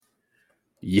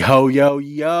Yo, yo,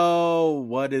 yo,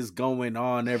 what is going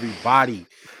on, everybody?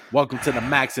 Welcome to the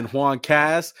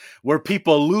Max&JuanCast, where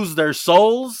people lose their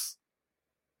souls.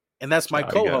 And that's my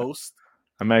co-host.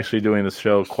 I'm actually doing this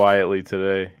show quietly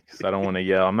today because I don't want to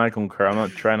yell. I'm not going to curse. I'm not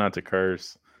trying not to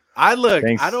curse.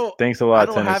 Thanks a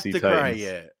lot, Tennessee have to Titans. cry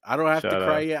yet. I don't have to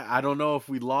cry yet. I don't know if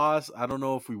we lost. I don't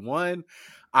know if we won.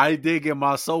 I did get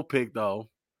my soul picked, though.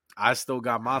 I still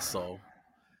got my soul.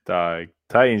 Dog,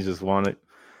 Titans just want it.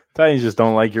 Titans just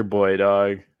don't like your boy,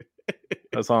 dog.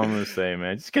 That's all I'm going to say,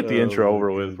 man. Just get the intro over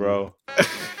with, bro.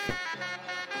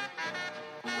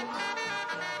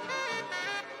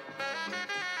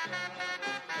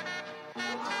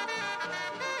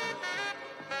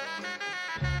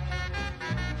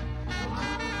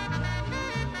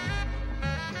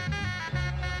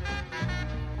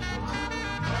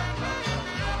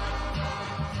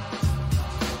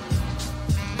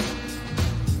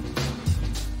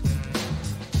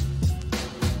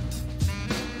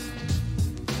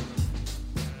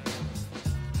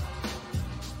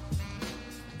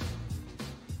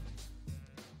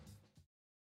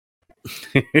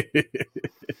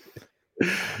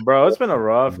 Bro, it's been a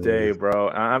rough day, bro.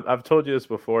 I've told you this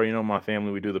before. You know, my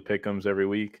family, we do the pick'ems every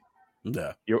week.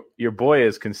 Yeah. Your boy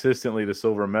is consistently the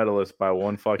silver medalist by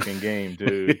one fucking game,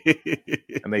 dude.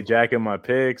 And they jacking my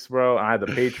picks, bro. I had the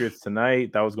Patriots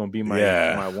tonight. That was going to be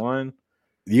my one.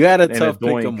 You had a tough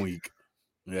pick'em week.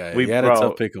 Yeah, you had a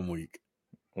tough pick'em week.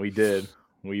 We did.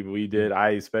 We did. I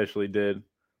especially did.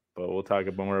 But we'll talk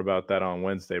more about that on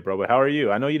Wednesday, bro. But how are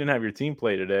you? I know you didn't have your team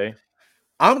play today.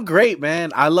 I'm great,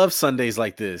 man. I love Sundays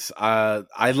like this.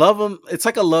 I love them. It's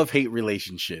like a love-hate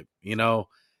relationship, you know?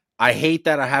 I hate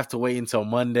that I have to wait until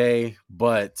Monday,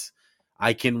 but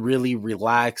I can really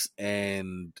relax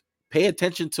and pay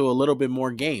attention to a little bit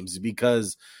more games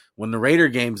because when the Raider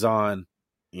game's on,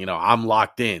 you know, I'm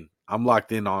locked in. I'm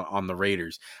locked in on the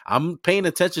Raiders. I'm paying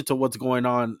attention to what's going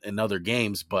on in other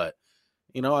games, but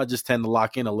you know, I just tend to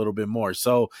lock in a little bit more.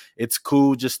 So it's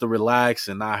cool just to relax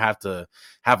and not have to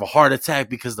have a heart attack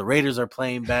because the Raiders are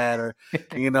playing bad or,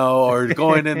 you know, or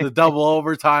going into double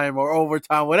overtime or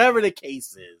overtime, whatever the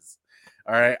case is.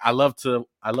 All right. I love to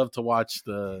watch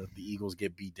the Eagles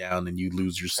get beat down and you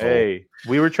lose your soul. Hey,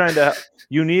 we were trying to,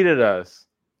 you needed us.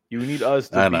 You need us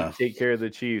to take care of the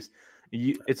Chiefs.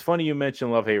 It's funny you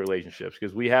mentioned love-hate relationships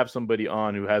because we have somebody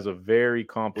on who has a very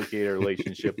complicated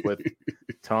relationship with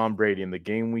Tom Brady. In the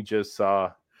game we just saw,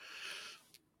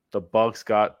 the Bucks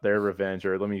got their revenge,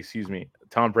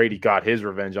 Tom Brady got his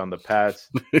revenge on the Pats.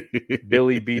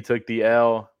 Billy B took the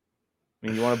L. I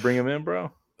mean, you want to bring him in,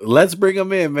 bro? Let's bring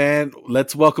him in, man.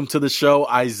 Let's welcome to the show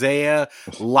Isaiah,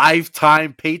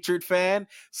 lifetime Patriot fan.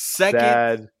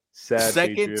 Second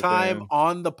Patriot time fan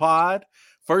on the pod.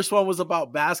 First one was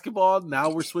about basketball.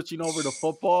 Now we're switching over to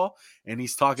football, and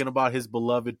he's talking about his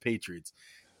beloved Patriots.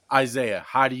 Isaiah,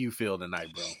 how do you feel tonight,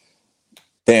 bro?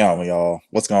 Damn, y'all.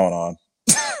 What's going on?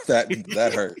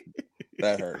 that hurt.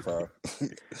 That hurt, bro.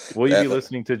 Will you be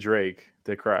listening to Drake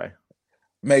to cry?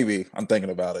 Maybe. I'm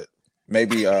thinking about it.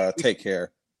 Maybe Take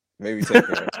Care. Maybe Take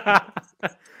Care.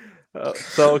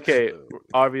 Okay.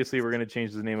 Obviously, we're going to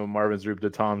change the name of Marvin's Room to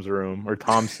Tom's Room or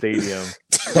Tom's Stadium.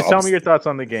 Just tell me your thoughts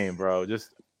on the game, bro.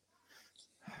 Just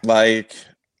like,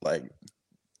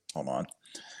 hold on.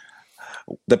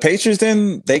 The Patriots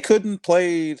they couldn't have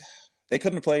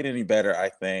played any better, I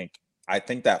think. I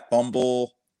think that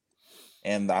fumble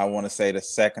and I want to say the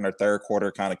second or third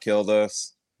quarter kind of killed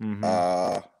us.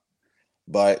 Mm-hmm.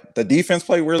 But the defense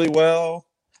played really well.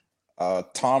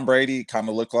 Tom Brady kind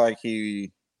of looked like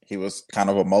he was kind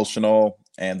of emotional,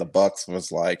 and the Bucks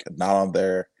was like not on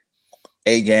their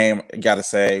A game. Got to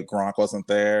say, Gronk wasn't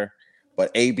there,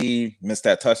 but AB missed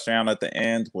that touchdown at the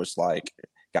end, which like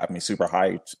got me super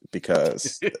hyped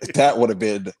because that would have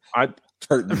been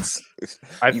curtains.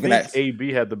 I think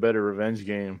AB had the better revenge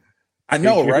game. I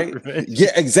know, right?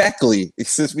 Yeah, exactly.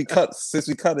 Since we cut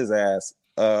his ass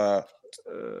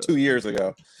 2 years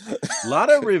ago. A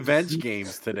lot of revenge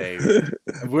games today.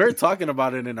 We're talking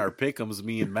about it in our pick'ems,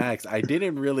 me and Max. I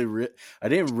didn't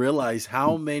realize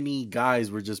how many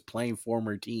guys were just playing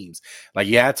former teams. Like,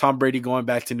 yeah, Tom Brady going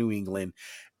back to New England.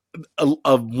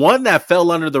 One that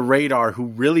fell under the radar who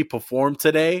really performed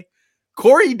today,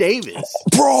 Corey Davis.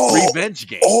 Bro, revenge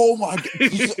game. Oh my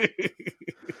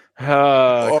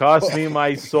god. Cost me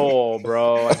my soul,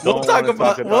 bro. We'll talk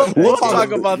about that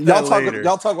later.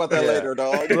 Y'all talk about that later,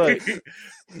 dog. Look,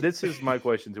 this is my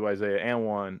question to Isaiah and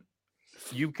Juan.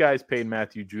 You guys paid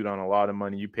Matthew Judon a lot of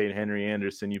money. You paid Henry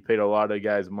Anderson. You paid a lot of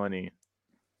guys money.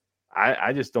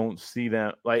 I just don't see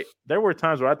that. Like, there were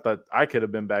times where I thought I could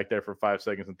have been back there for 5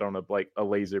 seconds and thrown up like a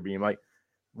laser beam. Like,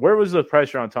 where was the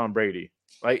pressure on Tom Brady?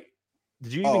 Like,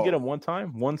 Did you even get him one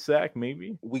time? One sack,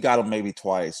 maybe? We got him maybe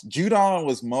twice. Judon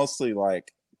was mostly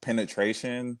like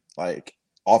penetration, like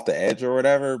off the edge or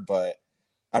whatever. But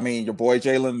I mean, your boy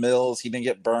Jalen Mills, he didn't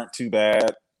get burnt too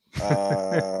bad.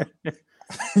 I'm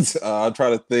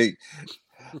trying to think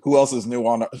who else is new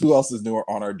on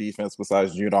our defense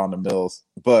besides Judon and Mills.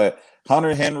 But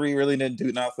Hunter Henry really didn't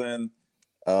do nothing.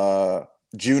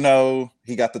 Juno,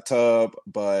 he got the tub,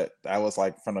 but that was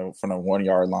like from the 1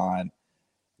 yard line.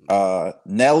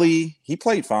 Nelly, he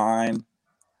played fine.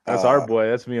 That's our boy.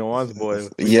 That's me and Juan's boy.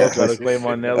 We Yeah. both got to claim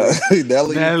on Nelly.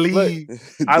 Nelly. Look,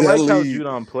 I like how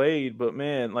Judon played, but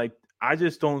man, like I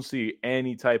just don't see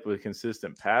any type of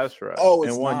consistent pass rush. Oh,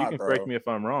 it's and Juan, not, you can correct me if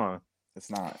I'm wrong. It's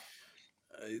not.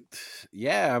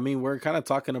 Yeah, I mean, we're kind of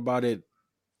talking about it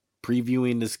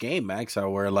previewing this game, Max, how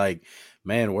we're like,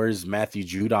 man, where's Matthew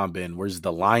Judon been? Where's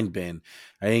the line been?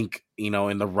 I think, in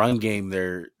the run game,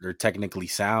 they're technically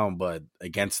sound, but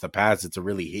against the pass, it's a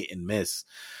really hit and miss.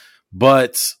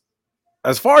 But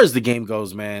as far as the game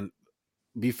goes, man,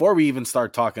 before we even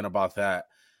start talking about that,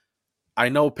 I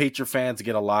know Patriot fans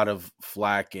get a lot of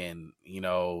flack and,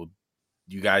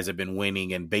 you guys have been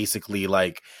winning and basically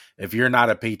like, if you're not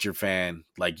a Patriot fan,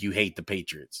 like you hate the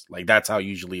Patriots. Like that's how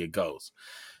usually it goes.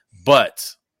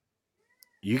 But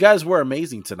you guys were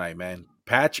amazing tonight, man.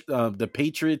 The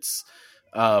Patriots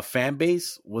fan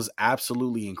base was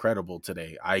absolutely incredible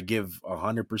today. I give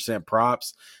 100%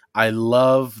 props. I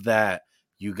love that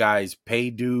you guys pay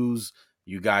dues.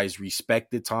 You guys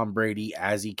respected Tom Brady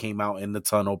as he came out in the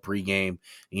tunnel pregame,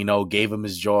 gave him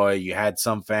his joy. You had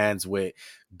some fans with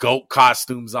GOAT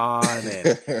costumes on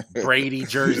and Brady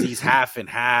jerseys half and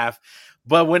half.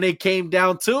 But when it came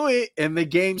down to it and the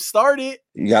game started,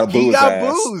 he got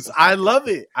booze. I love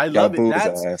it.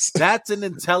 That's an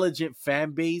intelligent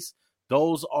fan base.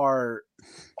 Those are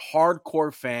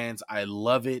hardcore fans. I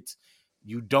love it.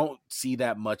 You don't see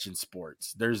that much in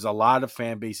sports. There's a lot of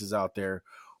fan bases out there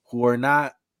who are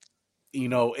not,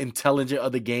 intelligent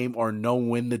of the game or know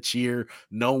when to cheer,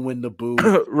 know when to boo.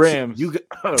 Rams.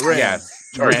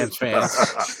 Rams fans.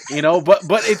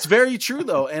 But it's very true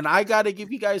though. And I got to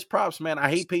give you guys props, man. I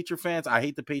hate Patriot fans. I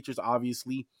hate the Patriots,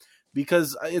 obviously,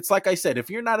 because it's like I said, if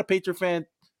you're not a Patriot fan,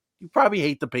 you probably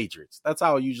hate the Patriots. That's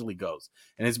how it usually goes.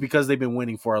 And it's because they've been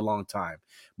winning for a long time.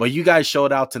 But you guys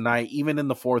showed out tonight, even in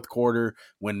the fourth quarter,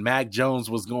 when Mac Jones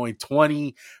was going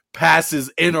 20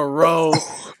 passes in a row.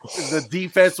 The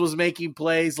defense was making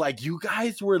plays. Like, you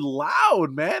guys were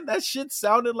loud, man. That shit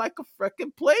sounded like a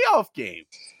freaking playoff game.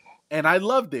 And I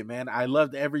loved it, man. I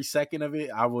loved every second of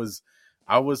it. I was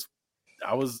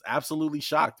absolutely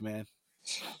shocked, man.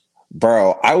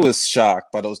 Bro, I was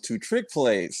shocked by those two trick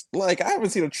plays. Like, I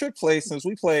haven't seen a trick play since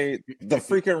we played the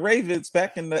freaking Ravens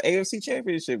back in the AFC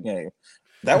Championship game.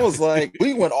 That was like,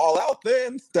 we went all out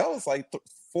then. That was like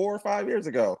 4 or 5 years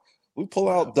ago. We pull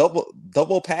out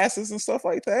double passes and stuff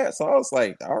like that. So I was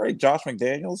like, all right, Josh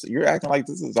McDaniels, you're acting like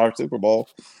this is our Super Bowl.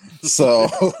 So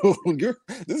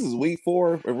this is week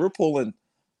 4, and we're pulling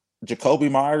Jacoby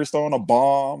Myers throwing a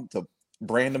bomb to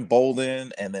Brandon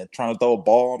Bolden, and then trying to throw a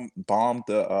bomb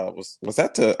to was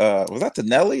that to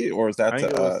Nelly, or was that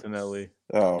to Nelly?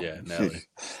 Oh yeah, Nelly.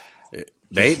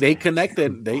 They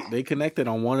connected. They connected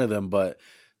on one of them, but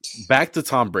back to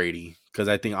Tom Brady, because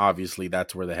I think obviously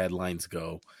that's where the headlines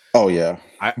go. Oh yeah,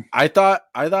 I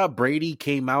thought Brady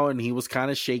came out and he was kind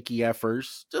of shaky at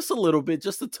first, just a little bit,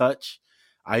 just a touch.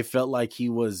 I felt like he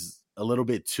was a little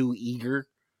bit too eager,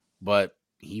 but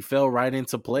he fell right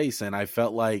into place, and I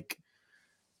felt like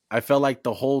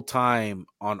the whole time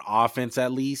on offense,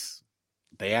 at least,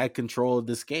 they had control of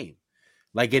this game.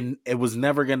 Like it was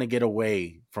never going to get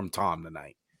away from Tom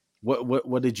tonight.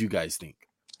 What did you guys think?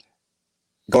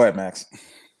 Go ahead, Max.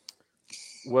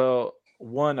 Well,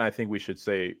 one, I think we should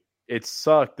say it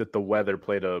sucked that the weather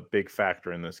played a big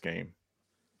factor in this game.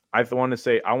 I want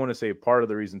to say part of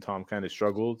the reason Tom kind of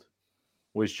struggled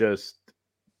was just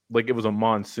like it was a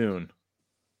monsoon.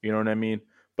 You know what I mean?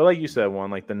 But like you said,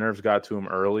 like the nerves got to him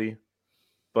early.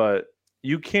 But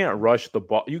you can't rush the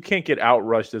ball. You can't get out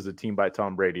rushed as a team by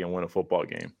Tom Brady and win a football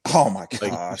game. Oh my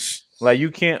gosh! Like you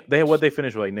can't. They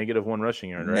finished with like -1 rushing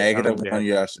yard, right?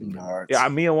 -1 rushing yards. Yeah,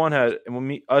 me and Juan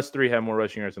us three had more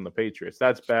rushing yards than the Patriots.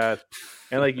 That's bad.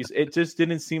 And like you said, it just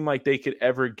didn't seem like they could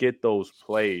ever get those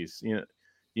plays. It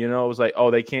was like,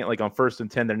 oh, they can't, like on 1st and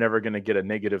 10, they're never going to get a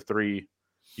 -3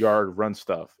 yard run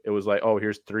stuff. It was like, oh,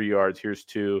 here's 3 yards, here's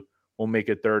 2. We'll make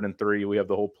it 3rd and 3. We have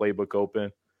the whole playbook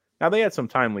open. Now, they had some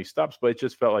timely stops, but it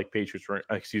just felt like Patriots were –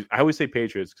 I always say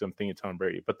Patriots because I'm thinking Tom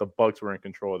Brady, but the Bucs were in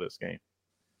control of this game.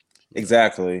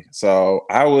 Exactly. So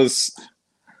I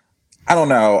don't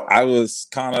know. I was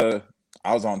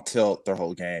on tilt the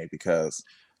whole game because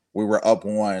we were up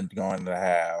 1 going into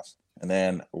half, and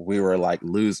then we were like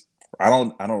lose. I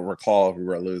don't recall if we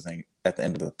were losing at the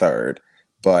end of the third,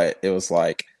 but it was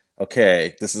like,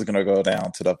 okay, this is gonna go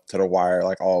down to the wire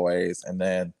like always, and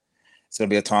then it's gonna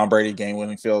be a Tom Brady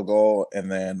game-winning field goal,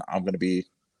 and then I'm gonna be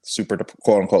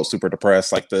quote unquote super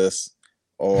depressed like this,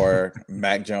 or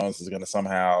Mac Jones is gonna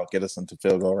somehow get us into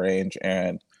field goal range,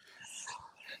 and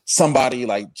somebody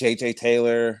like JJ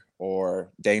Taylor or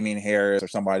Damian Harris or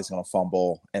somebody's gonna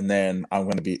fumble, and then I'm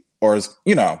gonna be,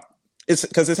 it's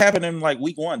because it's happened in like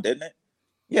week 1, didn't it?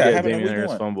 Yeah, it happened Damian in week Harris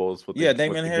 1. fumbles with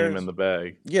Damian the Harris game in the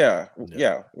bag. Yeah. We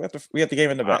have the game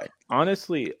in the bag.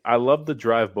 Honestly, I love the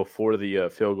drive before the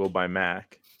field goal by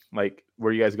Mac, like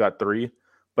where you guys got 3.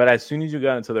 But as soon as you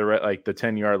got into the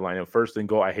 10-yard line, at first and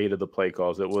goal, I hated the play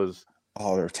calls. It was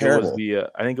they're terrible.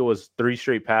 I think it was 3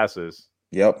 straight passes.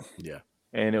 Yep. Yeah.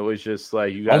 And it was just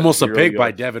like you got almost a pick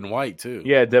by Devin White too.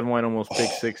 Yeah, Devin White almost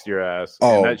pick 6 your ass.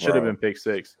 And that should have been pick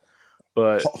 6.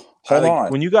 But hold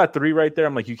on. When you got 3 right there,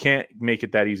 I'm like, you can't make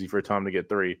it that easy for Tom to get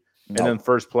 3. No. And then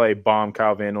first play, bomb,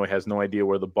 Kyle Van Noy has no idea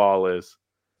where the ball is.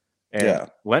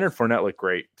 And Leonard Fournette looked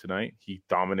great tonight. He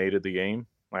dominated the game.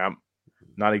 Like, I'm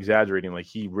not exaggerating. Like,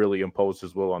 he really imposed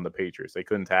his will on the Patriots. They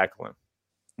couldn't tackle him.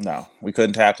 No, we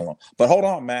couldn't tackle him. But hold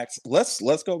on, Max. Let's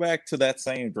go back to that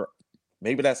same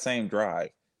drive.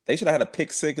 They should have had a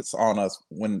pick 6 on us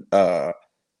when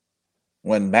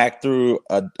Mac threw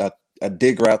a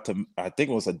dig route to, I think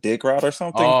it was a dig route or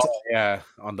something. Oh, yeah,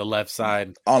 on the left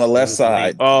side. On the left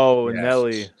side. Oh, yeah.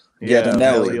 Nelly. Yeah, to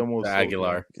Nelly. Almost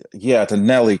Aguilar. Yeah, to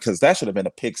Nelly, because that should have been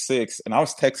a pick 6. And I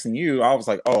was texting you. I was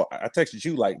like, I texted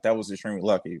you like that was extremely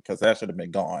lucky because that should have been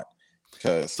gone.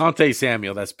 Sante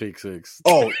Samuel, that's pick 6.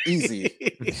 Oh, easy.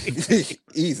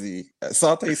 Easy.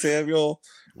 Sante Samuel,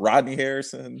 Rodney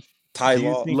Harrison, Ty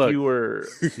Law. Do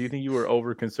you think you were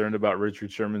over concerned about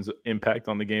Richard Sherman's impact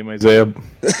on the game, Isaiah?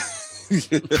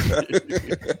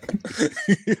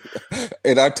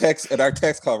 in our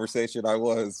text conversation, I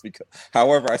was, because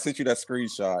however I sent you that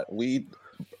screenshot.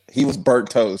 He was burnt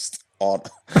toast all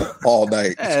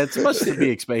night. Yeah, it's much to be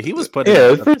expected. He was put in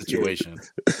a situation.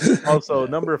 Also,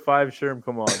 number 5 Sherm,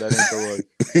 come on, that ain't the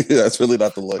look. That's really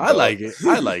not the look. I like it.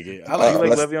 You like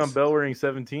Le'Veon Bell wearing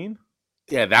 17?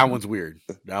 Yeah, that one's weird.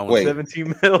 That one's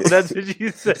 17 mil. That's what you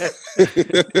said.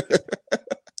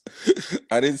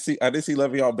 I didn't see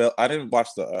Le'Veon Bell. I didn't watch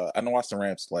the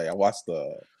Rams play. I watched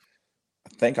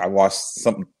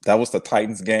something that was the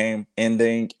Titans game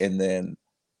ending, and then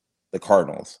the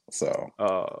Cardinals. So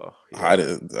I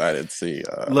didn't see.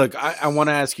 Look, I want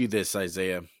to ask you this,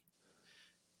 Isaiah.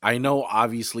 I know,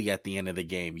 obviously, at the end of the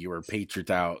game, you were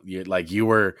Patriots out. You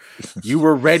were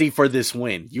ready for this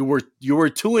win. You were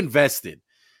too invested.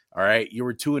 All right, you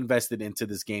were too invested into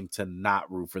this game to not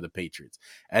root for the Patriots.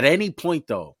 At any point,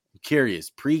 though, I'm curious,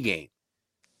 pregame,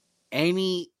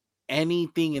 anything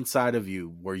inside of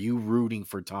you, were you rooting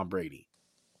for Tom Brady?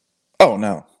 Oh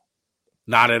no,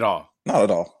 not at all. Not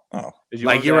at all. No.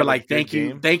 You were like, thank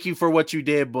you for what you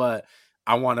did, but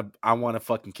I want to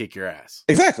fucking kick your ass.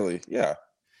 Exactly. Yeah.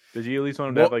 Did you at least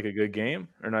want him to have like a good game,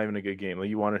 or not even a good game? Like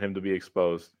you wanted him to be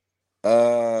exposed.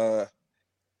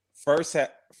 First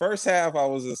half, I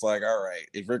was just like, all right,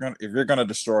 if you're gonna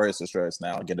destroy us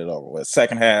now and get it over with.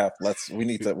 Second half, we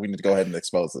need to go ahead and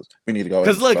expose it. We need to go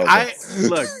ahead.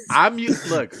 Because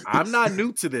I'm not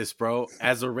new to this, bro.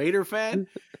 As a Raider fan,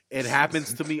 it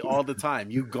happens to me all the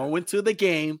time. You go into the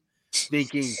game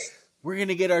thinking we're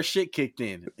gonna get our shit kicked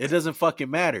in. It doesn't fucking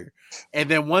matter. And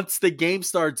then once the game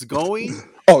starts going,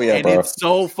 and bro, it's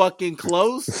so fucking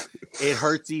close, it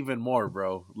hurts even more,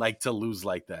 bro. Like to lose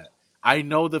like that. I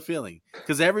know the feeling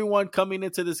because everyone coming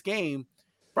into this game,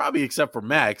 probably except for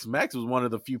Max. Max was one of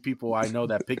the few people I know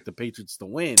that picked the Patriots to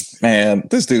win. Man,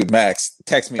 this dude Max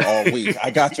texts me all week.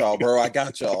 I got y'all, bro. I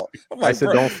got y'all. I said,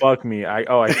 don't fuck me. I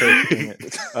said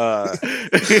it.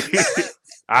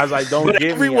 I was like, don't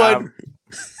give me.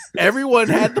 Everyone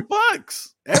had the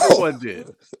Bucks. Everyone did.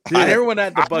 Everyone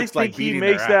had the Bucks. I think he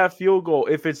makes that field goal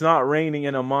if it's not raining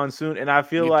in a monsoon, and I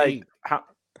feel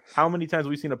how many times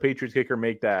we've seen a Patriots kicker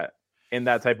make that in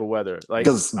that type of weather? Like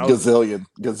gazillion.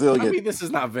 I mean, this is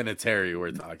not Vinatieri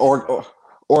we're talking about.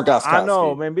 Or Gostkowski. I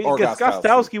know, man.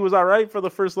 Gostkowski was all right for the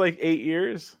first 8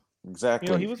 years.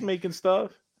 Exactly. He was making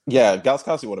stuff. Yeah,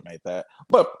 Gostkowski would have made that.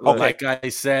 But okay. Like I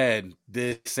said,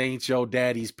 this ain't your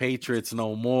daddy's Patriots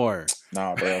no more.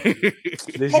 Nah, bro.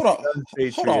 Hold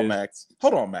on, Max.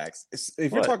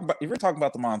 If you're talking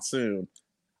about the monsoon,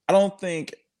 I don't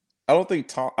think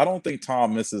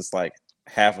Tom misses like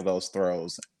half of those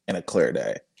throws in a clear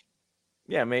day.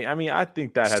 Yeah, man. I mean, I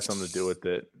think that has something to do with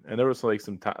it. And there was there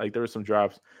were some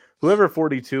drops. Whoever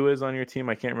 42 is on your team,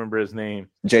 I can't remember his name.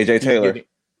 JJ Taylor.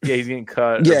 Yeah, he's getting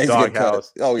cut. Yeah, he's getting cut.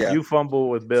 Doghouse. Oh yeah, you fumble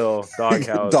with Bill.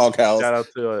 Doghouse. Doghouse. Shout out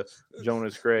to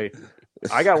Jonas Gray.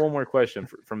 I got one more question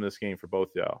from this game for both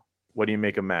y'all. What do you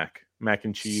make of Mac? Mac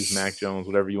and cheese, Mac Jones,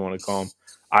 whatever you want to call him.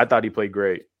 I thought he played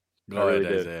great. I really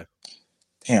did.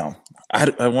 Damn,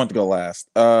 I want to go last.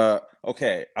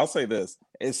 Okay, I'll say this.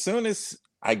 As soon as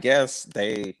I guess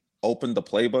they opened the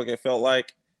playbook, it felt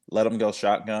like let them go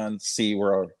shotgun, see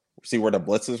where the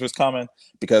blitzes was coming,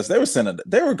 because they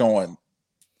were going.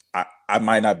 I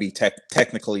might not be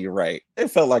technically right. It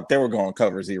felt like they were going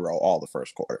cover zero all the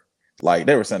first quarter. Like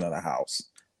they were sending a house.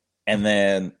 And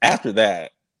then after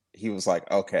that, he was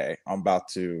like, okay, I'm about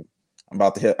to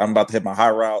hit my high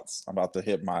routes. I'm about to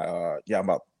hit my I'm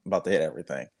about to hit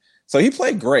everything. So he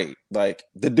played great. Like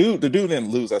the dude didn't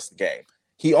lose us the game.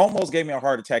 He almost gave me a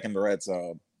heart attack in the red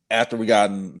zone after we got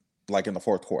in the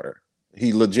fourth quarter.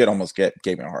 He legit almost gave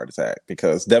me a heart attack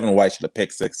because Devin White should have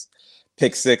pick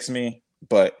six me,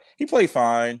 but he played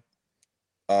fine.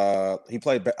 He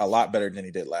played a lot better than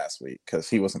he did last week because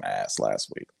he was an ass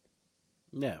last week.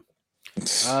 Yeah.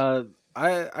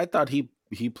 I thought he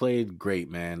played great,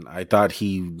 man. I thought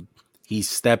he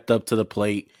stepped up to the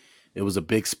plate. It was a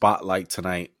big spotlight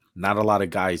tonight. Not a lot of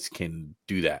guys can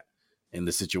do that in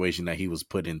the situation that he was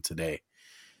put in today.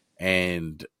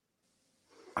 And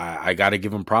I got to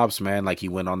give him props, man. Like he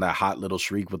went on that hot little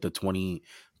streak with the 20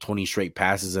 straight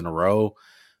passes in a row.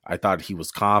 I thought he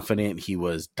was confident. He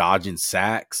was dodging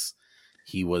sacks.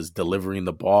 He was delivering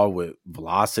the ball with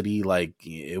velocity. Like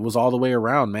it was all the way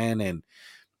around, man. And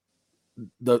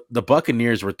the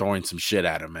Buccaneers were throwing some shit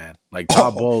at him, man. Like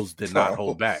Todd Bowles did not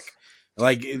hold back.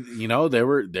 Like, you know, they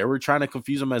were trying to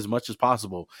confuse him as much as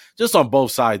possible. Just on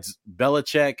both sides,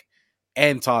 Belichick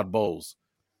and Todd Bowles.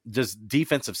 Just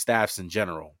defensive staffs in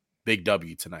general. Big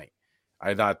W tonight.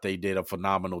 I thought they did a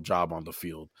phenomenal job on the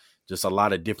field. Just a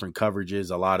lot of different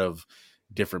coverages, a lot of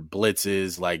different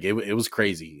blitzes. Like it was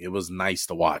crazy. It was nice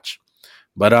to watch.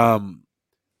 But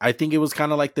I think it was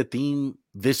kind of like the theme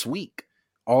this week,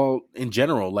 all in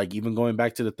general. Like even going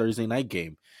back to the Thursday night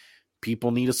game,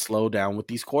 people need to slow down with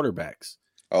these quarterbacks.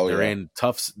 They're in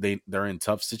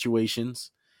tough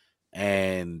situations,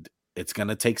 and it's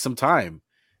gonna take some time.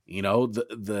 You know,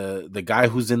 the guy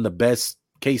who's in the best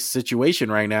case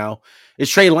situation right now is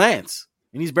Trey Lance,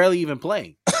 and he's barely even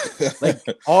playing. Like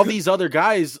all these other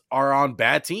guys are on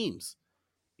bad teams.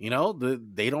 You know,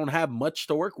 they don't have much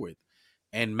to work with.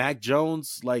 And Mac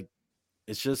Jones, like,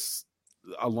 it's just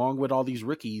along with all these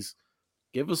rookies,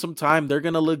 give them some time. They're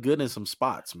gonna look good in some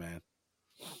spots, man.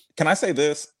 Can I say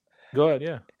this? Go ahead,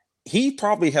 yeah. He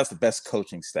probably has the best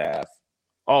coaching staff.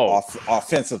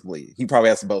 Offensively, he probably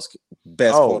has the best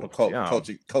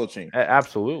coaching.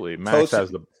 Absolutely, Max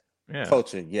has the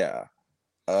coaching. Yeah,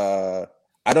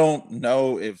 I don't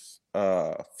know if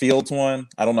Fields won.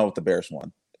 I don't know if the Bears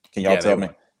won. Can y'all tell me?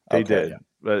 They did,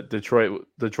 but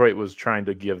Detroit was trying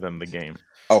to give them the game.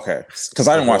 Okay, because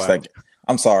I didn't watch that.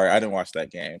 I'm sorry, I didn't watch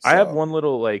that game. So. I have one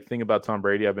little thing about Tom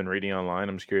Brady I've been reading online.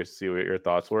 I'm just curious to see what your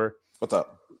thoughts were. What's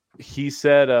up? He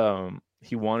said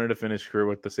he wanted to finish career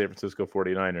with the San Francisco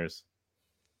 49ers,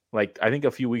 like I think a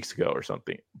few weeks ago or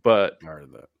something. But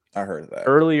I heard that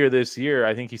earlier this year.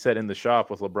 I think he said in the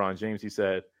shop with LeBron James, he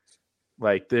said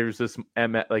like there's this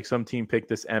like some team picked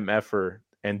this MFer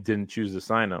and didn't choose to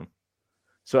sign him.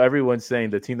 So everyone's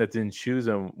saying the team that didn't choose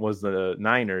him was the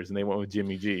Niners, and they went with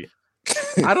Jimmy G.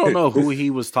 I don't know who he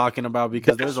was talking about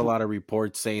because there's a lot of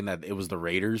reports saying that it was the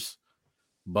Raiders,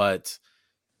 but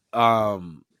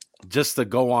just to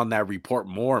go on that report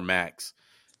more, Max,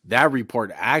 that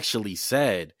report actually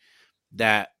said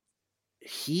that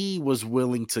he was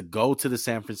willing to go to the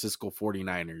San Francisco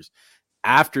 49ers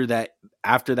after that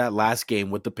last game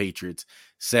with the Patriots,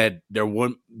 said there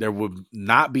would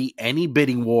not be any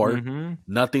bidding war,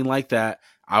 nothing like that.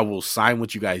 I will sign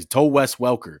with you guys. Told Wes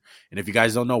Welker. And if you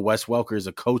guys don't know, Wes Welker is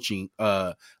a coach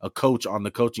on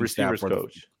the coaching staff for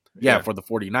the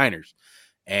 49ers.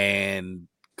 And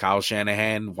Kyle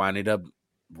Shanahan winded up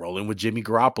rolling with Jimmy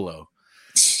Garoppolo.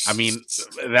 I mean,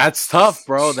 that's tough,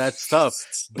 bro. That's tough.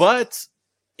 But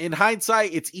in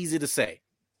hindsight, it's easy to say.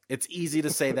 It's easy to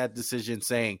say that decision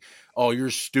saying, oh,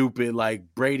 you're stupid. Like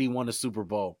Brady won a Super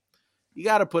Bowl. You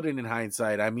got to put it in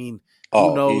hindsight. I mean,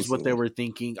 who knows what they were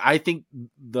thinking? I think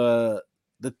the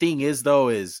thing is, though,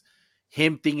 is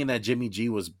him thinking that Jimmy G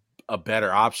was a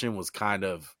better option was kind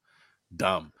of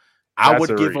dumb. I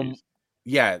would give him,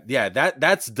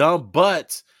 that's dumb.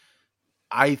 But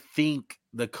I think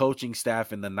the coaching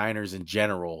staff and the Niners in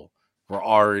general were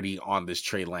already on this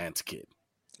Trey Lance kid.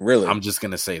 Really? I'm just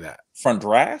going to say that. From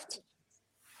draft?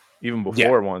 Even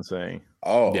before one saying.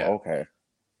 Oh, okay.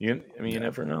 You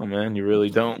never know, man. You really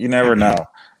don't. You never know.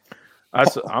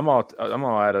 I'm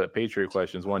all out of Patriot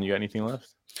questions. Juan, you got anything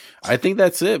left? I think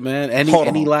that's it, man.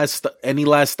 Any last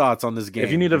thoughts on this game?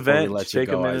 If you need a vent, take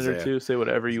a minute or two. Say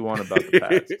whatever you want about the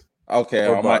past. Okay,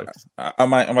 I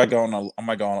might go on a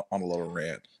little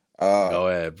rant. Go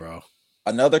ahead, bro.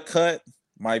 Another cut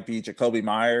might be Jacoby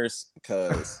Myers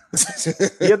because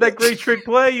he had that great trick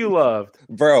play you loved,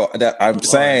 bro. I'm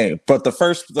saying, but the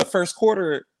first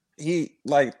quarter. He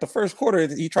tried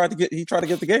to get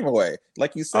the game away,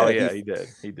 like you said. Oh yeah, he did.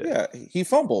 Yeah, he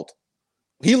fumbled.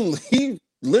 He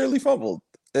literally fumbled,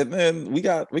 and then we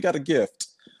got a gift.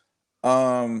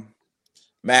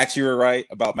 Max, you were right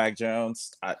about Mac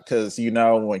Jones because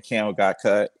when Cam got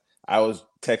cut, I was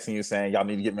texting you saying y'all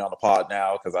need to get me on the pod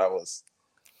now because I was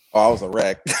a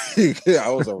wreck. I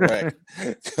was a wreck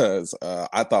because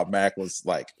I thought Mac was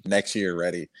like next year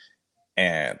ready,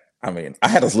 and I mean I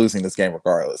had us losing this game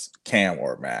regardless, Cam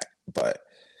or Mac. But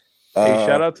hey,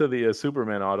 shout out to the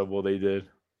Superman audible they did.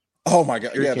 Oh my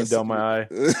god! Came down my eye.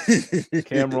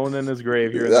 Cam rolling in his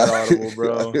grave here in that audible,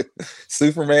 bro.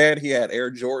 Superman. He had Air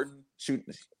Jordan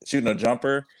shooting a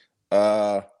jumper.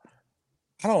 I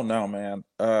don't know, man.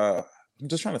 I'm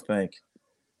just trying to think.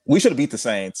 We should have beat the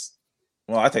Saints.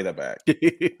 Well, I take that back.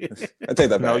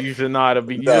 No, you should not have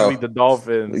beat. You should beat the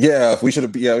Dolphins. Yeah, we should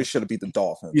have beat the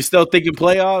Dolphins. You still thinking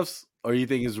playoffs, or you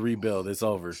think it's rebuild? It's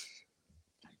over.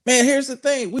 Man, here's the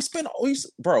thing. We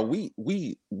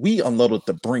unloaded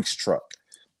the Brinks truck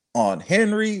on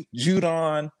Henry,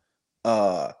 Judon,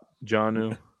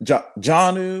 Janu,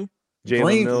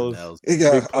 Jalen Mills, Big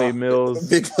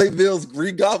Play Mills,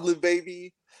 Green Goblin,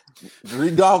 baby.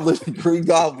 Green Goblin,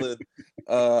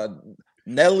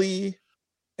 Nelly,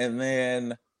 and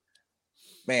then,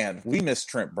 man, we missed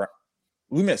Trent Brown.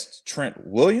 We missed Trent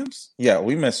Williams. Yeah,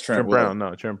 we missed Trent Brown.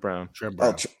 No, Trent Brown.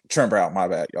 Oh, Trent Brown. My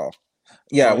bad, y'all.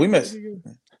 Yeah, we missed.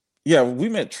 Yeah, we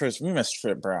missed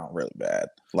Trent Brown really bad.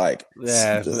 Like,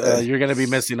 you're gonna be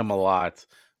missing him a lot.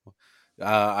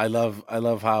 I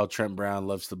love how Trent Brown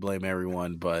loves to blame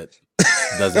everyone, but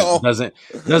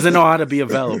doesn't know how to be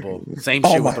available. Same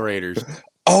shit with the Raiders.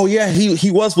 Oh yeah,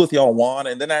 he was with y'all, Juan,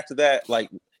 and then after that, like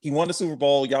he won the Super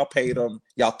Bowl. Y'all paid him,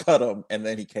 y'all cut him, and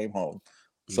then he came home.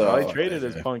 So he traded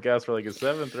his punk ass for like a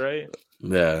 7th, right?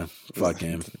 Yeah, fuck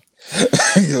him.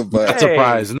 But not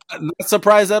surprised. Not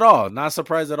surprised at all. Not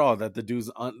surprised at all that the dude's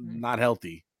not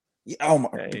healthy. Oh my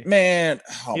man,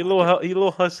 he a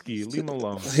little husky. Leave him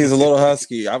alone. He's a little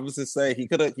husky. I was just saying he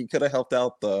could have helped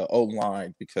out the O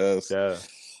line because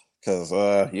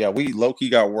we low key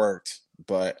got worked.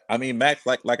 But I mean, Max,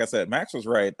 like I said, Max was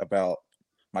right about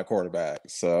my quarterback.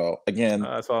 So again,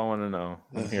 that's all I want to know.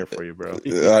 I'm here for you, bro.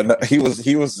 He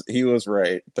was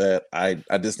right that I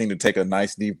just need to take a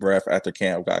nice deep breath after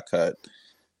Cam got cut.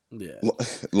 Yeah,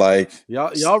 like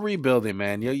y'all rebuilding,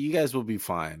 man. You guys will be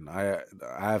fine. I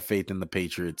have faith in the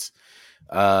Patriots.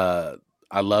 I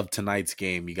love tonight's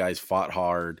game. You guys fought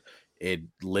hard. It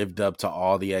lived up to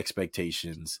all the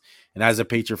expectations. And as a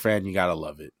Patriot fan, you gotta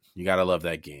love it. You gotta love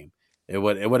that game. It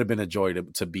would have been a joy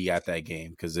to be at that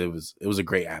game because it was a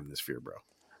great atmosphere, bro.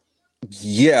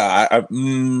 Yeah,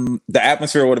 the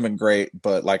atmosphere would have been great,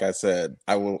 but like I said,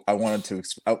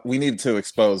 we needed to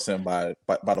expose him by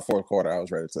the fourth quarter. I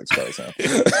was ready to expose him.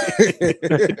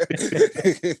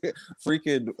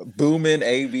 Freaking Boomin'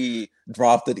 AB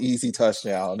dropped an easy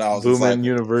touchdown. And I was Boomin'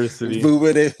 University,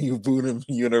 Boomin'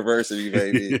 University,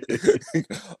 baby.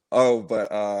 Oh,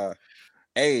 but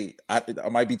hey, I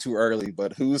might be too early,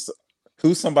 but who's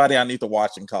somebody I need to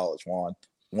watch in college? Juan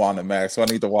and Max. So I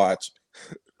need to watch.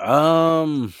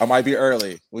 I might be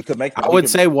early. We could make. I would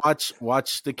say watch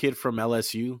the kid from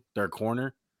LSU, their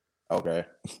corner. Okay.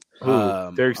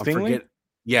 Derek Stingley?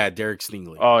 Yeah, Derek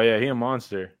Stingley. Oh yeah, he a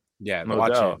monster. Yeah,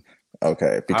 watch him.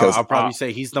 Okay, because I'll probably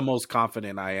say he's the most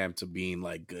confident I am to being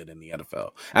like good in the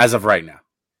NFL as of right now.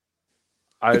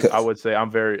 I would say I'm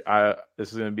very.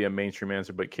 This is going to be a mainstream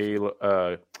answer, but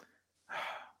Thibodeau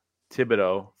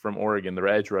from Oregon, the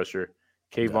edge rusher,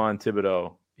 Kayvon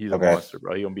Thibodeau. He's a monster,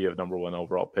 bro. He's going to be a number 1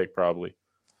 overall pick, probably.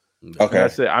 Okay.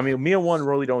 That's it. I mean, me and Juan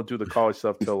really don't do the college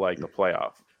stuff till like the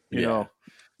playoff. You know,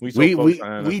 we dip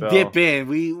in.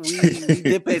 We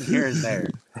dip in here and there.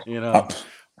 You know,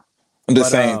 I'm just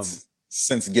saying.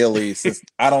 Since Gilly,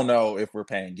 I don't know if we're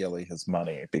paying Gilly his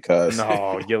money because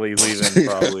Gilly's leaving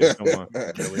probably. Come on,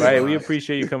 hey, we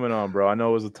appreciate you coming on, bro. I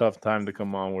know it was a tough time to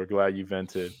come on. We're glad you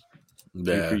vented.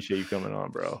 Yeah. We appreciate you coming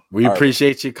on, bro. We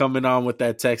appreciate you coming on with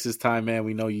that Texas time, man.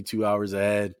 We know you 2 hours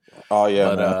ahead. Oh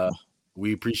yeah, but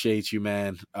we appreciate you,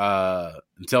 man.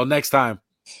 Until next time.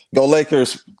 Go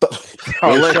Lakers.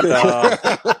 Go Lakers.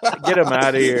 Get him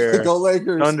out of here. Go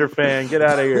Lakers. Thunder fan, get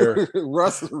out of here.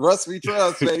 Russ we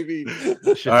trust, baby.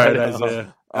 All right,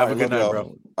 Isaiah. Have a good night,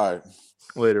 bro. All right.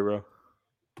 Later, bro.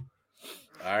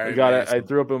 All right, I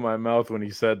threw up in my mouth when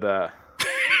he said that.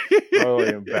 Oh,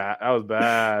 bad. That was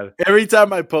bad. Every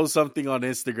time I post something on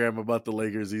Instagram about the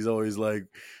Lakers, he's always like,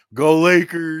 "Go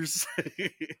Lakers!"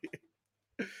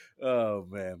 Oh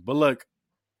man! But look,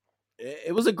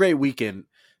 it was a great weekend.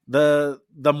 The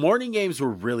morning games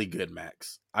were really good,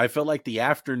 Max. I felt like the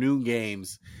afternoon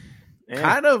games they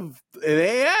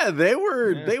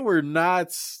were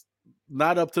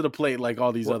not up to the plate like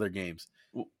all these other games.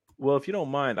 Well, if you don't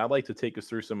mind, I'd like to take us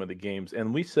through some of the games.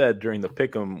 And we said during the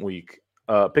Pick'em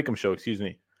show, this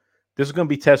is going to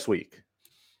be test week.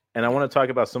 And I want to talk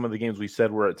about some of the games we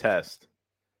said were a test.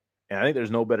 And I think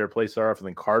there's no better place to start off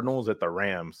than Cardinals at the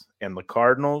Rams. And the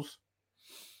Cardinals,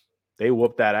 they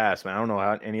whooped that ass, man. I don't know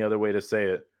any other way to say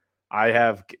it. I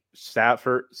have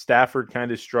Stafford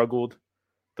kind of struggled.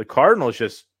 The Cardinals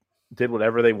just did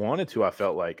whatever they wanted to, I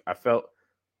felt like.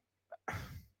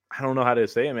 I don't know how to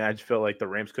say it. I mean, I just felt like the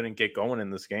Rams couldn't get going in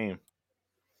this game.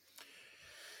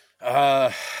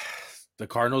 The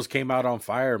Cardinals came out on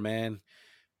fire, man.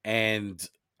 And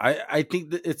I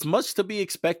think that it's much to be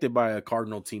expected by a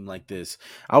Cardinal team like this.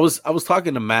 I was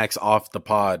talking to Max off the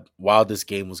pod while this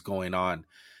game was going on.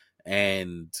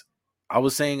 And I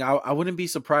was saying I wouldn't be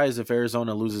surprised if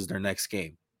Arizona loses their next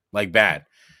game. Like bad.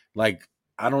 Like,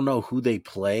 I don't know who they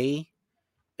play.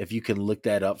 If you can look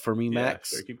that up for me, Max.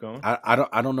 Sure, keep going.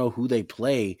 I don't know who they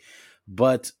play,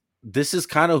 but this is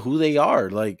kind of who they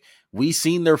are. Like, we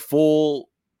seen their full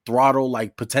throttle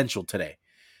like potential today.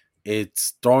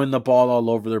 It's throwing the ball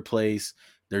all over their place.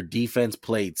 Their defense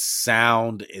played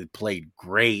sound. It played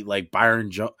great. Like Byron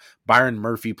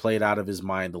Murphy played out of his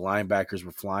mind. The linebackers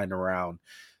were flying around.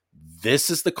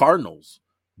 This is the Cardinals.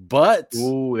 But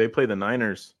they play the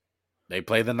Niners. They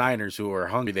play the Niners, who are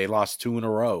hungry. They lost 2 in a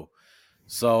row.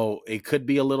 So it could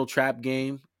be a little trap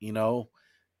game. You know,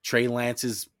 Trey Lance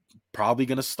is probably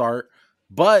going to start.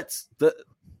 But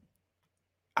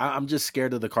I'm just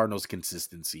scared of the Cardinals'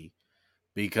 consistency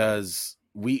because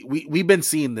we've been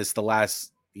seeing this the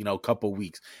last, couple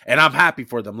weeks. And I'm happy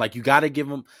for them. Like, you got to give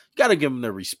them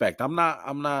their respect. I'm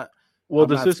not. Well,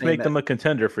 does this make them a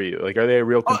contender for you? Like, are they a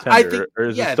real contender or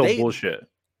is it still bullshit?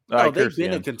 No, they've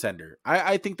been a contender.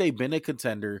 I think they've been a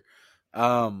contender.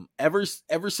 Ever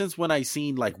since when I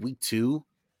seen like week 2,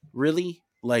 really,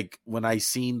 like when I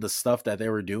seen the stuff that they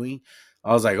were doing,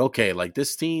 I was like, okay, like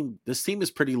this team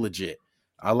is pretty legit.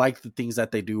 I like the things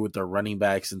that they do with their running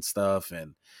backs and stuff,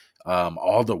 and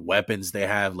all the weapons they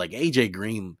have. Like AJ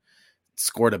Green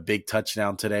scored a big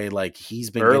touchdown today. Like, he's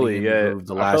been early, the last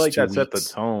 2 weeks. I feel like that set the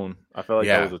tone. I feel like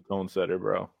that was a tone setter,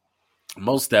 bro.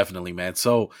 Most definitely, man.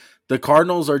 So the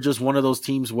Cardinals are just one of those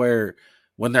teams where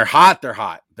when they're hot, they're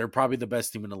hot. They're probably the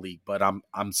best team in the league, but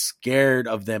I'm scared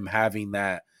of them having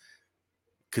that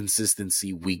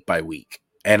consistency week by week.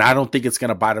 And I don't think it's going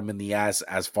to bite them in the ass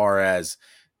as far as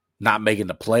not making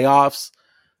the playoffs,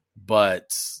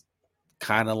 but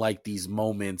kind of like these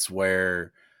moments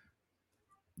where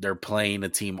they're playing a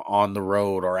team on the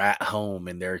road or at home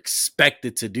and they're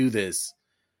expected to do this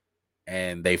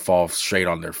and they fall straight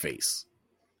on their face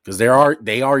because they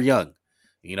are young.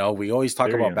 We always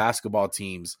talk about basketball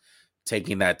teams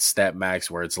taking that step, Max,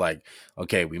 where it's like,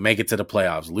 okay, we make it to the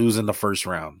playoffs, losing the first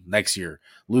round next year,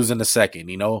 losing the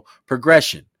second,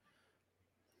 progression.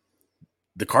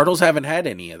 The Cardinals haven't had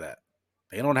any of that.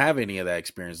 They don't have any of that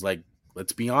experience. Like,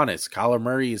 let's be honest, Kyler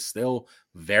Murray is still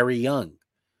very young,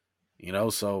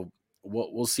 so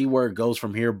we'll see where it goes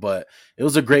from here. But it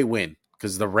was a great win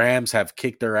because the Rams have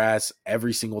kicked their ass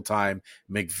every single time.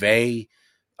 McVay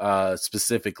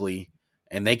specifically.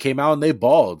 And they came out and they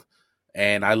balled.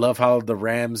 And I love how the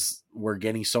Rams were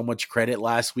getting so much credit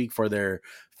last week for their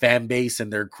fan base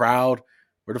and their crowd.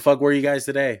 Where the fuck were you guys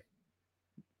today?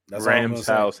 That's Rams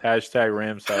house. Hashtag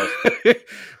Rams house.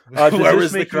 Does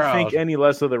this make you think any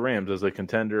less of the Rams as a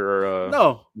contender or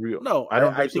no? I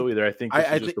don't think so either. I think this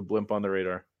is just a blimp on the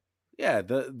radar. Yeah,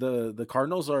 the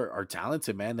Cardinals are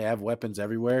talented, man. They have weapons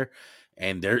everywhere,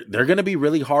 and they're going to be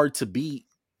really hard to beat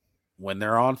when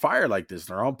they're on fire like this.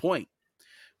 They're on point.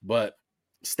 But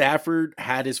Stafford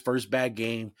had his first bad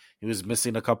game. He was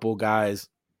missing a couple of guys.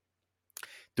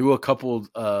 Through a couple,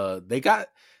 the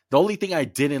only thing I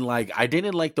didn't like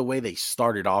the way they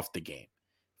started off the game.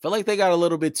 Felt like they got a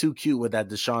little bit too cute with that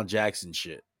Deshaun Jackson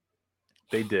shit.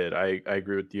 They did. I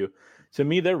agree with you. To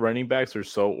me, their running backs are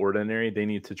so ordinary. They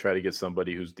need to try to get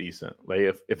somebody who's decent.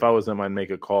 Like if I was them, I'd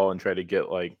make a call and try to get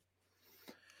like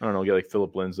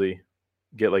Philip Lindsay.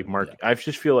 get like Mark. I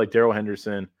just feel like Darrell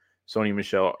Henderson, Sony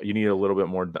Michel, you need a little bit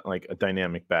more like a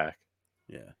dynamic back.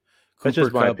 Yeah. That's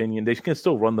just my opinion. They can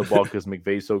still run the ball because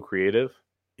McVay's so creative.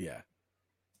 Yeah.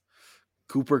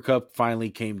 Cooper Kupp finally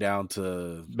came down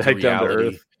to back reality. Down to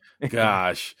earth.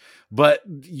 Gosh. But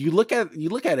you look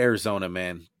at Arizona,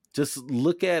 man. Just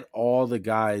look at all the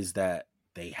guys that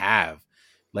they have.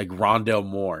 Like Rondell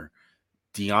Moore,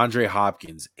 DeAndre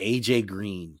Hopkins, AJ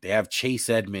Green. They have Chase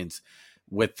Edmonds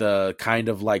with the kind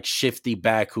of like shifty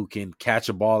back who can catch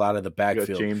a ball out of the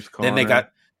backfield. James Conner. Then they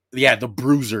got the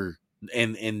bruiser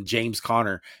in James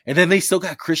Conner. And then they still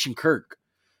got Christian Kirk.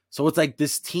 So it's like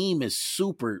this team is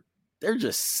super. They're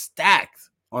just stacked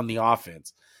on the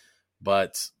offense.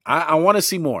 But I want to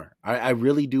see more. I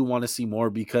really do want to see more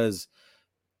because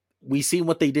we seen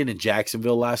what they did in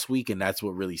Jacksonville last week, and that's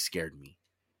what really scared me.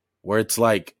 Where it's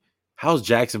like, how's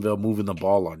Jacksonville moving the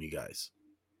ball on you guys?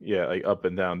 Yeah, like up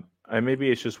and down.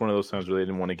 Maybe it's just one of those times where they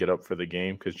didn't want to get up for the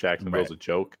game because Jacksonville's a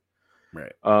joke.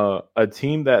 Right. A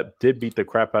team that did beat the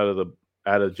crap out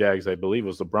of Jags, I believe,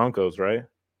 was the Broncos, right?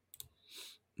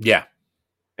 Yeah.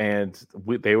 And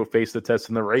they would face the test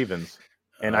in the Ravens.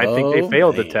 And I think they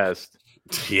failed the test.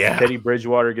 Yeah. Teddy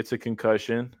Bridgewater gets a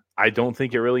concussion. I don't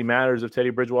think it really matters if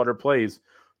Teddy Bridgewater plays.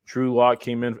 Drew Lock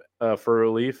came in for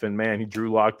relief, and man, he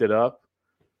Drew locked it up.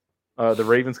 The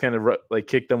Ravens kind of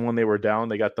kicked them when they were down.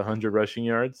 They got the 100 rushing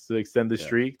yards to extend the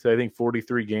streak to, I think,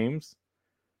 43 games,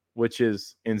 which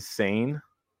is insane.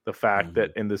 The fact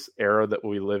that in this era that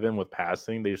we live in with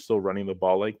passing, they're still running the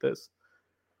ball like this.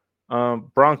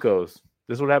 Broncos,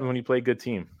 this is what happens when you play a good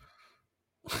team.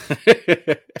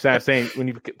 So I'm saying when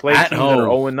you play teams that are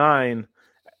 0-9,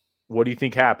 what do you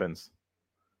think happens?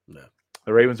 No.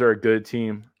 The Ravens are a good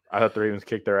team. I thought the Ravens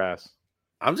kicked their ass.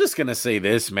 I'm just gonna say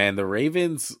this, man. The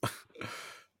Ravens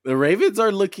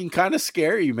are looking kind of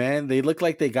scary, man. They look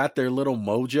like they got their little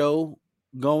mojo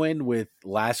going with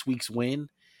last week's win,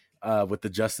 with the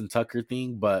Justin Tucker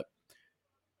thing. But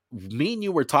me and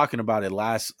you were talking about it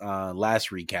last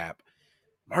recap.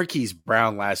 Marquise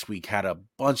Brown last week had a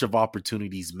bunch of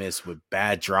opportunities missed with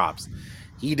bad drops.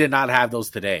 He did not have those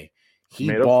today.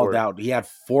 He balled out. He had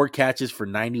 4 catches for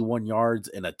 91 yards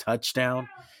and a touchdown,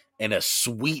 and a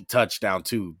sweet touchdown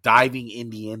too, diving in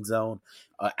the end zone.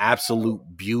 Absolute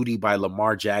beauty by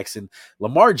Lamar Jackson.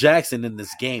 Lamar Jackson in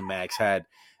this game, Max, had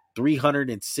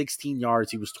 316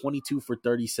 yards. He was 22 for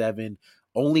 37,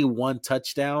 only 1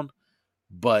 touchdown,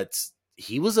 but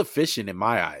he was efficient in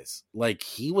my eyes. Like,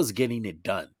 he was getting it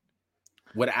done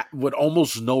with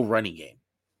almost no running game.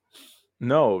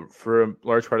 No, for a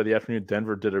large part of the afternoon,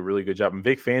 Denver did a really good job. And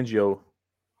Vic Fangio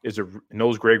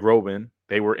knows Greg Roman.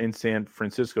 They were in San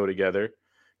Francisco together.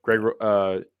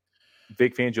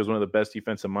 Vic Fangio is one of the best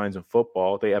defensive minds in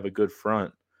football. They have a good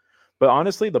front. But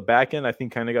honestly, the back end, I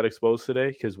think, kind of got exposed today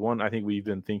because, one, I think we've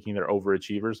been thinking they're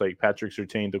overachievers. Like Patrick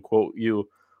Surtain, to quote you,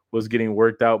 was getting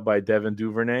worked out by Devin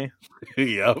Duvernay.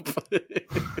 Yep.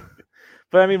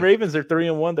 But, I mean, Ravens are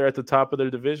 3-1. They're at the top of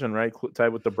their division, right? Tied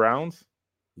with the Browns.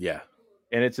 Yeah.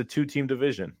 And it's a 2-team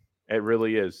division. It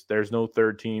really is. There's no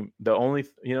third team. The only,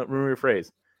 remember your phrase.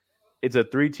 It's a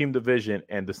 3-team division,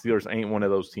 and the Steelers ain't one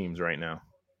of those teams right now.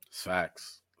 It's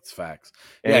facts. It's facts.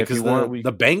 And yeah, because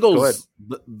the Bengals,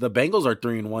 the Bengals are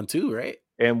 3-1 too, right?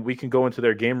 And we can go into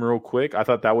their game real quick. I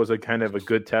thought that was a kind of a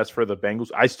good test for the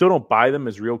Bengals. I still don't buy them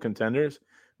as real contenders.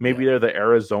 Maybe they're the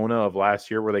Arizona of last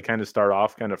year where they kind of start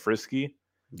off kind of frisky,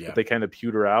 but they kind of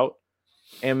pewter out.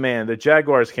 And, man, the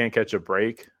Jaguars can't catch a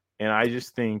break. And I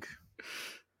just think,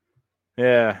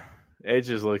 it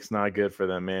just looks not good for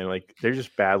them, man. Like, they're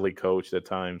just badly coached at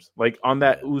times. Like, on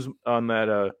that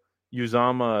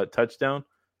Uzama touchdown,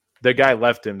 the guy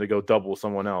left him to go double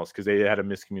someone else because they had a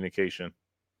miscommunication.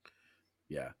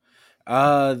 Yeah.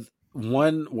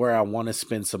 One where I want to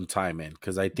spend some time in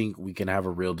because I think we can have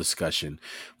a real discussion.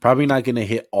 Probably not going to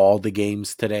hit all the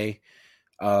games today.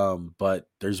 But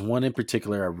there's one in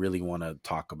particular I really want to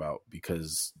talk about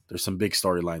because there's some big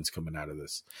storylines coming out of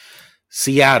this.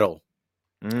 Seattle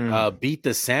beat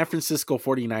the San Francisco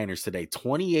 49ers today,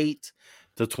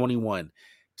 28-21.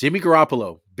 Jimmy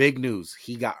Garoppolo, big news.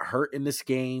 He got hurt in this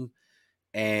game,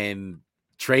 and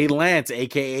Trey Lance,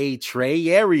 a.k.a. Trey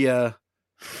Area,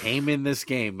 came in this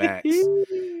game, Max.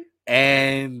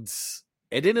 And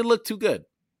it didn't look too good.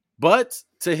 But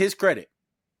to his credit,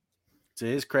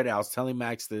 I was telling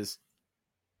Max this.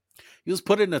 He was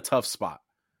put in a tough spot.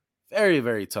 Very,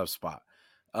 very tough spot.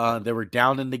 They were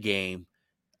down in the game.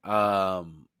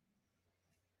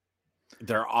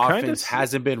 Their offense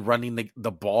hasn't been running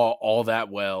the ball all that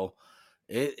well.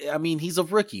 I mean, he's a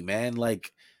rookie, man.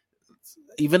 Like,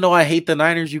 even though I hate the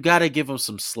Niners, you got to give him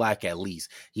some slack at least.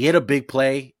 He hit a big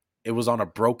play It was on a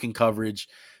broken coverage.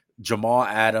 Jamal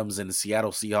Adams and the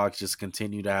Seattle Seahawks just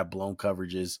continue to have blown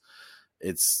coverages.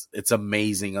 It's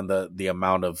amazing on the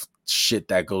amount of shit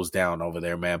that goes down over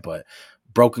there, man. But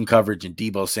broken coverage and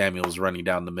Deebo Samuel's running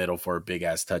down the middle for a big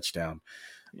ass touchdown.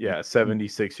 Yeah,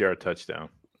 76-yard touchdown.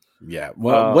 Yeah.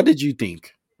 Well, what did you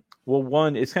think? Well,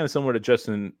 one, it's kind of similar to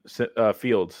Justin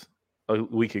Fields a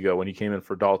week ago when he came in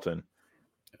for Dalton.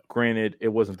 Granted, it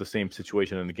wasn't the same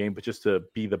situation in the game, but just to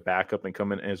be the backup and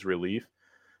come in as relief.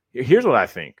 Here's what I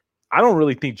think. I don't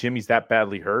really think Jimmy's that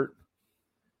badly hurt.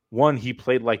 One, he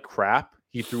played like crap.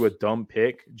 He threw a dumb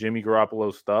pick, Jimmy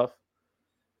Garoppolo stuff.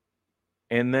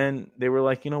 And then they were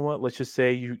like, you know what? Let's just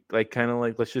say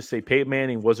let's just say Peyton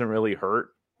Manning wasn't really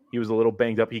hurt. He was a little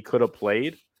banged up. He could have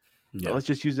played. Yeah. Let's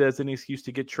just use it as an excuse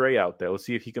to get Trey out there. Let's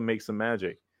see if he can make some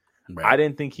magic. Right. I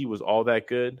didn't think he was all that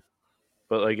good.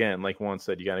 But again, like Juan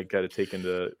said, you got to take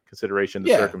into consideration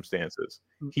the circumstances.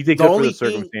 He did good for the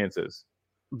circumstances.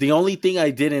 The only thing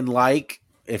I didn't like,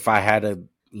 if I had to,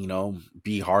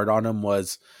 be hard on him,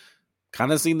 was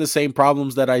kind of seeing the same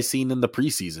problems that I seen in the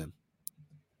preseason.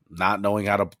 Not knowing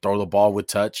how to throw the ball with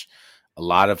touch, a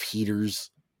lot of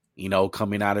heaters,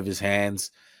 coming out of his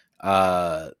hands,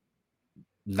 not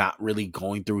really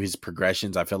going through his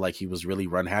progressions. I felt like he was really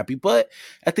run happy, but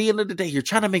at the end of the day, you're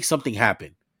trying to make something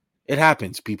happen. It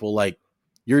happens. People, like,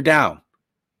 you're down.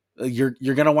 You're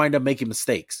going to wind up making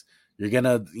mistakes. You're going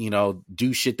to,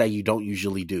 do shit that you don't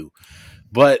usually do.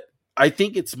 But I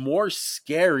think it's more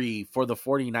scary for the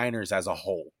 49ers as a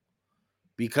whole,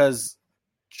 because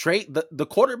the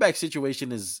quarterback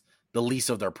situation is the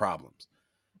least of their problems.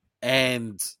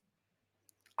 And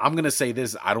I'm going to say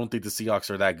this. I don't think the Seahawks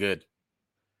are that good.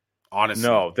 Honestly.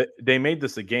 No, they made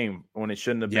this a game when it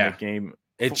shouldn't have been a game.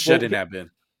 It shouldn't have been.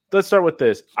 Let's start with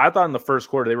this. I thought in the first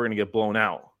quarter they were going to get blown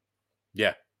out.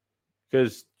 Yeah.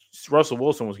 Because Russell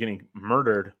Wilson was getting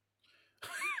murdered.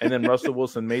 And then Russell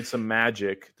Wilson made some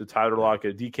magic to Tyler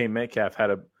Lockett. DK Metcalf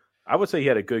I would say he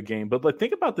had a good game. But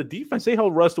think about the defense. They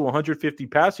held Russ to 150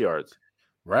 pass yards.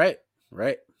 Right.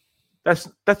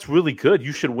 That's really good.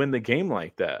 You should win the game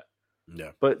like that.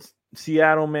 Yeah. But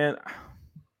Seattle, man,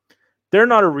 they're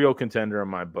not a real contender in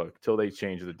my book till they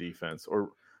change the defense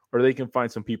or they can find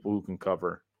some people who can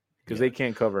cover, because they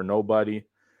can't cover nobody.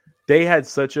 They had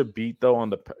such a beat, though, on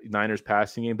the Niners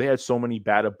passing game. They had so many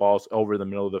batted balls over the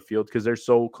middle of the field because they're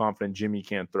so confident Jimmy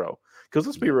can't throw. Because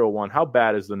let's be real, Juan, how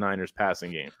bad is the Niners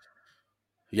passing game?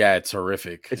 Yeah, it's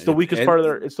horrific. It's the weakest part of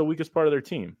their. It's the weakest part of their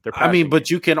team. But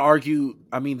you can argue.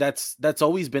 That's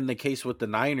always been the case with the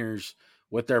Niners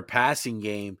with their passing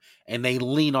game, and they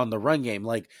lean on the run game.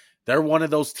 Like, they're one of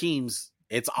those teams.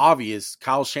 It's obvious.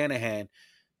 Kyle Shanahan.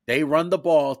 They run the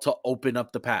ball to open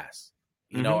up the pass.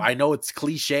 I know it's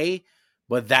cliche,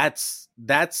 but that's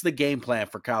the game plan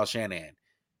for Kyle Shanahan.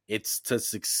 It's to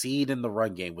succeed in the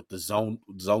run game with the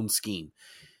zone scheme.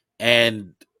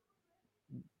 And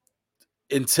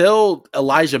until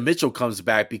Elijah Mitchell comes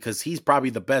back, because he's probably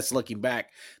the best looking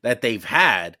back that they've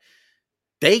had,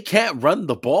 they can't run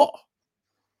the ball.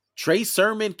 Trey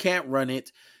Sermon can't run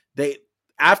it.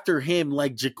 After him,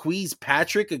 like Jaquez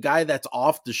Patrick, a guy that's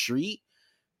off the street,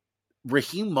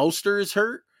 Raheem Mostert is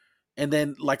hurt. And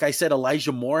then, like I said,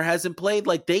 Elijah Moore hasn't played.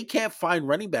 Like, they can't find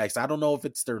running backs. I don't know if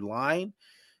it's their line.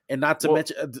 And not to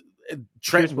mention,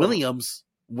 Trent Williams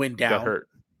went down. Got hurt.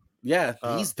 Yeah,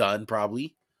 he's done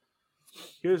probably.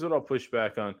 Here's what I'll push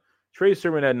back on. Trey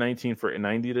Sermon had 19 for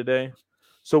 90 today.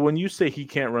 So when you say he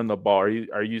can't run the ball,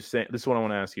 are you saying, this is what I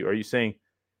want to ask you. Are you saying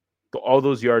all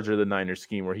those yards are the Niners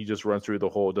scheme where he just runs through the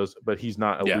hole, but he's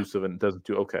not elusive and doesn't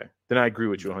do okay? Then I agree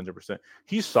with you 100%.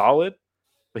 He's solid,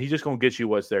 but he's just going to get you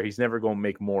what's there. He's never going to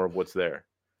make more of what's there.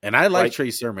 And I like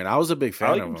Trey Sermon. I was a big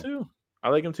fan of him too. I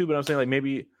like him too, but I'm saying, like,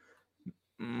 maybe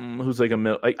who's like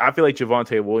I feel like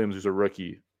Javonte Williams, who's a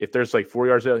rookie. If there's like 4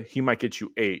 yards there, he might get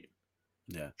you 8.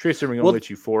 Yeah. Trey Sermon going to get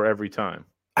you 4 every time.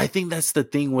 I think that's the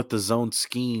thing with the zone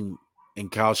scheme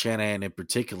and Kyle Shanahan in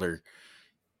particular.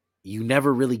 You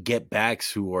never really get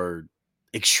backs who are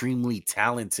extremely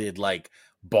talented, like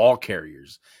ball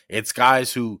carriers. It's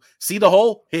guys who see the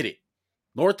hole, hit it,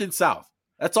 north and south.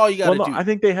 That's all you got to do. I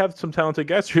think they have some talented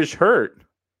guys who are just hurt.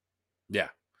 Yeah,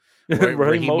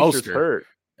 Raheem Mostert's hurt.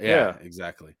 Yeah,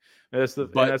 exactly. That's the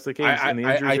case.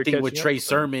 I think with Trey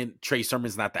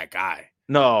Sermon's not that guy.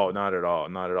 No, not at all.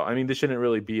 Not at all. I mean, this shouldn't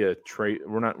really be a Trey.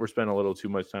 We're spending a little too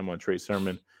much time on Trey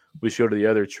Sermon. We should go to the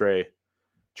other Trey.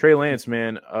 Trey Lance,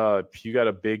 man, you got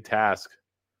a big task.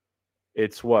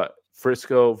 It's what?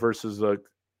 Frisco versus the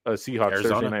Seahawks,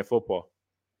 Arizona. Thursday Night Football.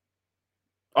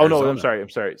 Oh, Arizona. No, I'm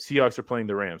sorry. Seahawks are playing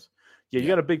the Rams. Yeah, you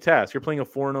got a big task. You're playing a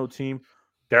 4-0 team.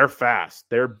 They're fast.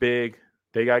 They're big.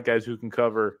 They got guys who can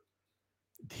cover.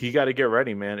 he got to get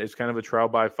ready, man. It's kind of a trial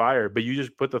by fire. But you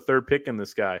just put the third pick in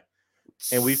this guy.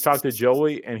 And we've talked to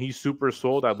Joey, and he's super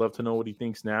sold. I'd love to know what he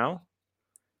thinks now.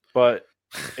 But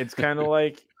it's kind of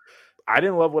like, I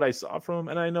didn't love what I saw from him,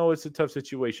 and I know it's a tough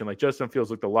situation. Like, Justin Fields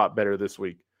looked a lot better this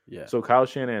week. Yeah. So Kyle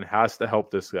Shanahan has to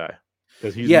help this guy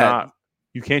because he's not.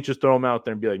 You can't just throw him out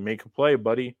there and be like, make a play,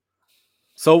 buddy.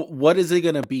 So what is it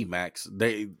going to be, Max?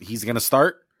 He's going to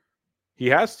start? He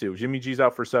has to. Jimmy G's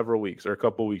out for several weeks or a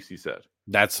couple weeks, he said.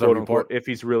 That's the report. If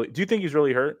he's really – do you think he's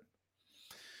really hurt?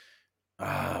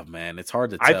 Oh, man, it's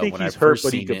hard to tell. I think he's hurt,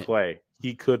 but he could play.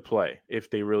 He could play if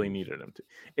they really needed him to.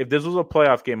 If this was a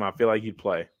playoff game, I feel like he'd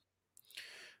play.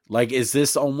 Like, is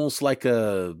this almost like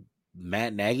a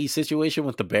Matt Nagy situation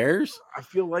with the Bears? I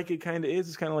feel like it kind of is.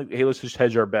 It's kind of like, hey, let's just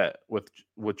hedge our bet with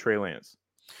Trey Lance.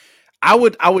 I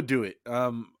would do it.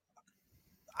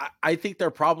 I think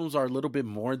their problems are a little bit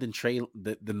more than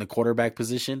the quarterback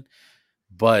position,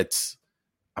 but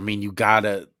I mean, you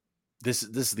gotta. This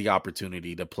is the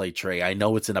opportunity to play Trey. I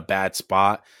know it's in a bad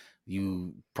spot.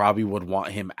 You probably would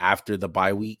want him after the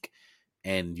bye week,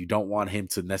 and you don't want him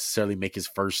to necessarily make his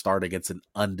first start against an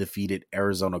undefeated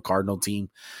Arizona Cardinal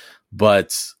team.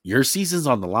 But your season's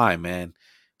on the line, man.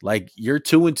 Like, you're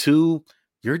 2-2.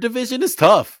 Your division is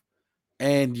tough.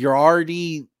 And you're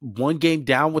already one game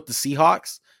down with the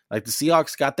Seahawks. Like, the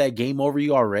Seahawks got that game over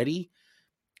you already.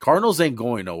 Cardinals ain't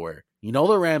going nowhere. You know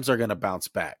the Rams are going to bounce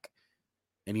back.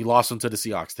 And you lost them to the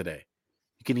Seahawks today.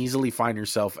 You can easily find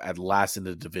yourself at last in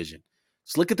the division.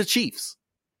 Just look at the Chiefs.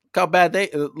 Look how bad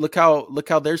look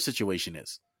how their situation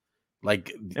is.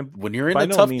 Like, when you're in a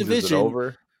tough division,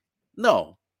 over?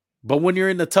 No. But when you're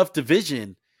in a tough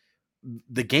division,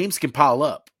 the games can pile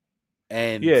up.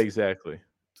 And yeah, exactly.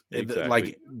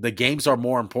 Like, the games are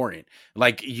more important.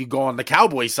 Like, you go on the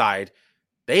Cowboys side,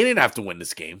 they didn't have to win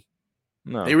this game.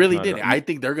 No, they really didn't. No. I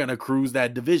think they're gonna cruise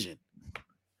that division.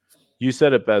 You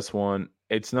said it best, Juan.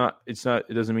 It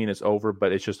doesn't mean it's over,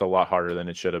 but it's just a lot harder than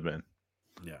it should have been.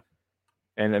 Yeah.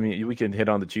 And I mean, we can hit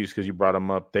on the Chiefs because you brought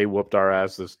them up. They whooped our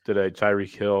asses today.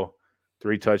 Tyreek Hill,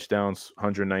 3 touchdowns,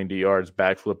 190 yards,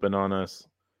 backflipping on us.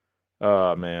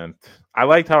 Oh, man. I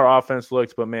liked how our offense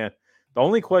looked, but, man, the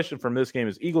only question from this game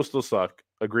is Eagles still suck.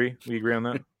 Agree? We agree on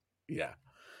that? Yeah.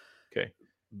 Okay.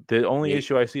 The only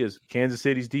issue I see is Kansas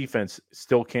City's defense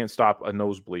still can't stop a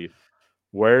nosebleed.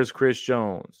 Where's Chris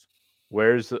Jones?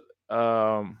 Where's who's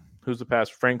the pass?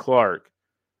 Frank Clark.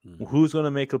 Who's going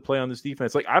to make a play on this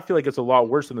defense? Like, I feel like it's a lot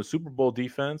worse than the Super Bowl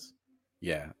defense.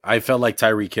 Yeah, I felt like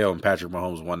Tyreek Hill and Patrick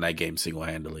Mahomes won that game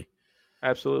single-handedly.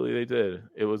 Absolutely, they did.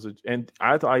 It was, and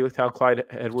I liked how Clyde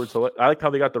Edwards. I liked how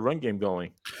they got the run game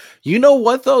going. You know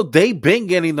what though? They've been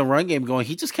getting the run game going.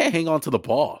 He just can't hang on to the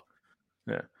ball.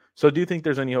 Yeah. So, do you think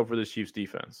there's any hope for this Chiefs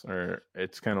defense, or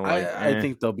it's kind of like? I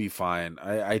think they'll be fine.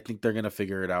 I think they're gonna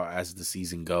figure it out as the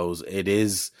season goes. It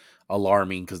is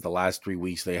alarming because the last 3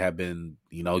 weeks they have been,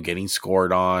 getting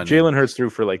scored on. Jalen Hurts threw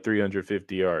for like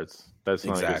 350 yards. That's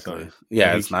not exactly. A good sign.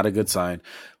 Yeah, it's not a good sign.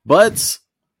 But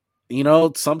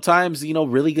sometimes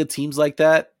really good teams like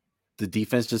that, the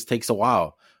defense just takes a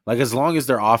while. Like, as long as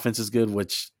their offense is good,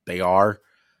 which they are,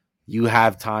 you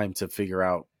have time to figure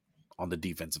out on the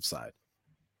defensive side.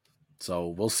 So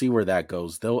we'll see where that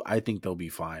goes. I think they'll be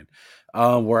fine.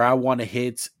 Where I want to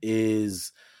hit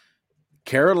is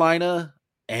Carolina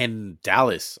and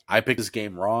Dallas. I picked this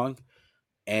game wrong,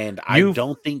 and I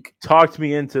don't think talked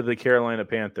me into the Carolina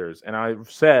Panthers. And I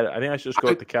said I think I should just go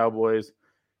with the Cowboys.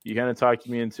 You kind of talked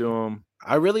me into them.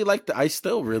 I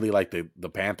still really like the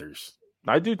Panthers.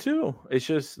 I do too. It's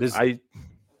just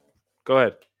go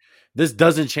ahead. This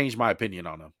doesn't change my opinion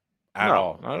on them at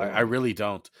all. I really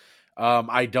don't.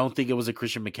 I don't think it was a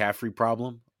Christian McCaffrey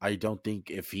problem. I don't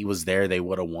think if he was there, they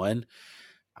would have won.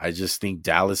 I just think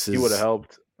Dallas He would have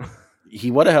helped.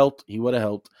 He would have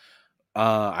helped.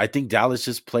 I think Dallas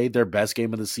just played their best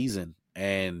game of the season.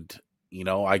 And,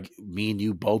 me and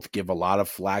you both give a lot of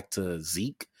flack to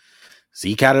Zeke.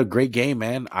 Zeke had a great game,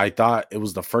 man. I thought it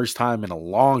was the first time in a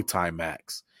long time,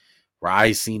 Max, where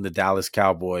I seen the Dallas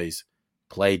Cowboys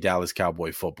play Dallas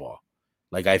Cowboy football.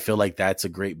 Like, I feel like that's a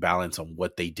great balance on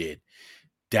what they did.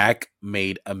 Dak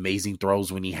made amazing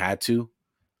throws when he had to.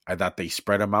 I thought they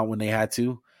spread them out when they had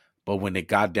to. But when it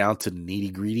got down to the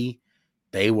nitty-gritty,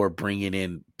 they were bringing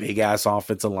in big-ass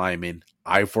offensive linemen,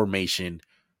 I formation,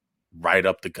 right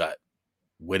up the gut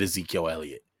with Ezekiel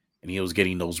Elliott. And he was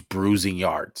getting those bruising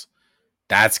yards.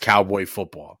 That's Cowboy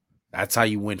football. That's how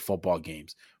you win football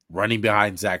games. Running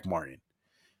behind Zach Martin.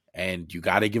 And you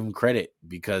got to give them credit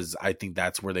because I think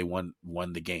that's where they won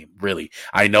the game. Really.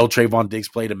 I know Trayvon Diggs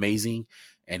played amazing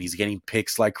and he's getting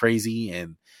picks like crazy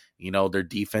and, their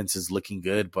defense is looking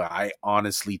good. But I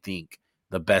honestly think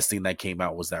the best thing that came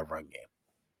out was that run game.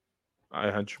 I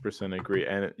 100% agree.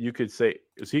 And you could say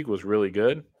Zeke was really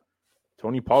good.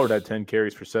 Tony Pollard had 10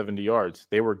 carries for 70 yards.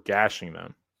 They were gashing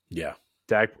them. Yeah.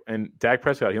 Dak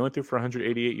Prescott, he only threw for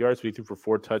 188 yards, but he threw for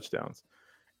 4 touchdowns.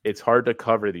 It's hard to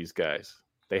cover these guys.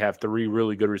 They have 3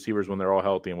 really good receivers when they're all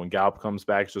healthy, and when Gallup comes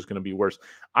back, it's just going to be worse.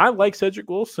 I like Cedric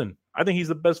Wilson. I think he's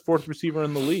the best 4th receiver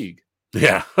in the league.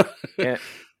 Yeah.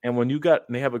 and when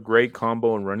they have a great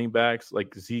combo in running backs,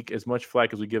 like Zeke, as much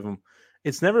flack as we give him,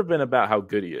 it's never been about how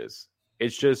good he is.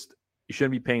 It's just you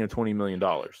shouldn't be paying him $20 million.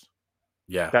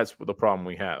 Yeah. That's the problem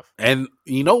we have. And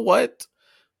you know what?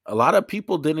 A lot of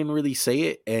people didn't really say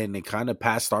it, and it kind of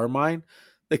passed our mind.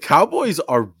 The Cowboys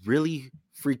are really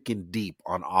freaking deep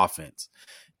on offense.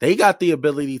 They got the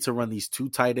ability to run these 2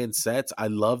 tight end sets. I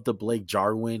love the Blake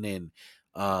Jarwin and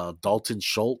Dalton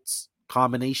Schultz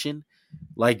combination.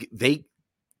 Like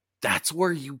that's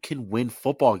where you can win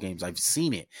football games. I've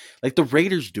seen it. Like the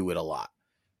Raiders do it a lot,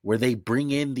 where they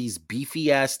bring in these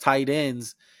beefy ass tight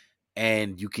ends,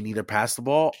 and you can either pass the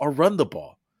ball or run the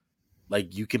ball.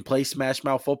 Like you can play smash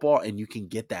mouth football, and you can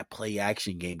get that play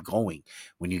action game going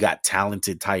when you got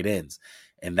talented tight ends.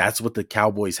 And that's what the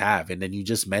Cowboys have. And then you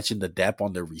just mentioned the depth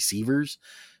on their receivers.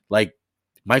 Like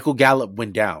Michael Gallup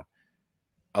went down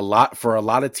for a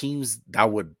lot of teams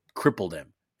that would cripple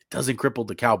them. It doesn't cripple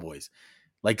the Cowboys.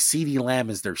 Like CeeDee Lamb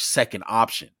is their second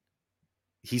option.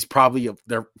 He's probably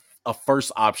their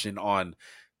first option on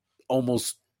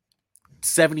almost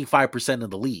 75% of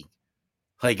the league.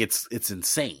 Like it's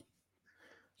insane.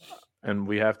 And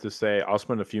we have to say, I'll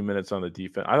spend a few minutes on the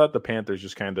defense. I thought the Panthers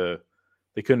just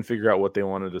they couldn't figure out what they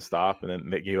wanted to stop, and then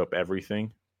they gave up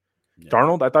everything. Yeah.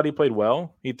 Darnold, I thought he played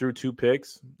well. He threw 2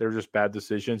 picks. They were just bad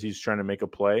decisions. He's trying to make a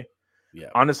play. Yeah.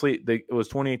 Honestly, it was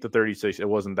 28-36. It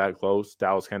wasn't that close.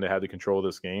 Dallas kind of had to control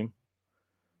this game.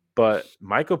 But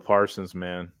Micah Parsons,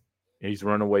 man, he's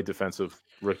runaway defensive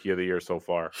rookie of the year so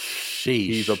far. Sheesh.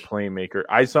 He's a playmaker.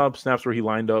 I saw snaps where he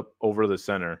lined up over the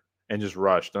center and just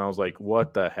rushed. And I was like,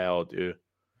 what the hell, dude?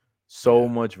 So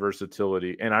much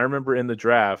versatility. And I remember in the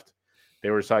draft, they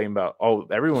were talking about,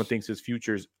 everyone thinks his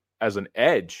future's as an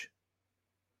edge.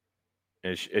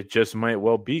 And it just might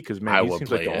well be because, man, he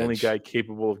seems like the only guy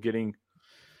capable of getting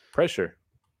pressure.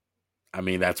 I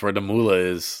mean, that's where the moolah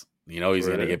is. You know, he's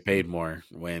going to get paid more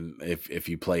if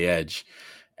you play edge.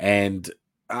 And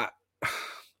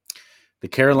the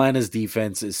Carolina's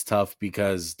defense is tough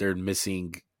because they're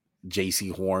missing J.C.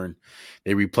 Horn.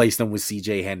 They replaced him with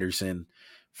C.J. Henderson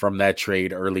from that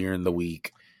trade earlier in the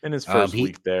week. In his first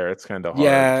week there, it's kind of hard.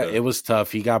 Yeah, it was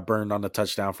tough. He got burned on the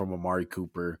touchdown from Amari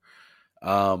Cooper.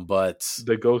 But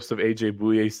the ghost of AJ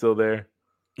Bouye still there.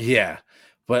 Yeah,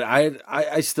 but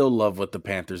I still love what the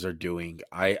Panthers are doing.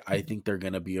 I think they're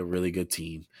going to be a really good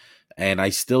team, and I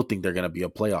still think they're going to be a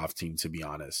playoff team, to be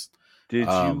honest. Did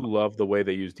you love the way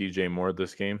they used DJ Moore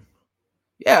this game?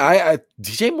 Yeah,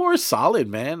 DJ Moore is solid,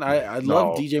 man. I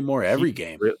love DJ Moore every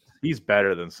game. He's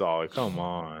better than solid. Come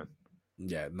on.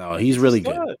 Yeah, no, he's really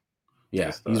good.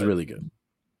 Yeah, he's really good.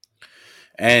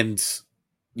 And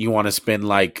you want to spend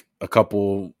like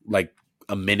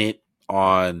a minute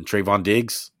on Trayvon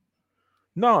Diggs?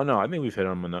 No, I think we've hit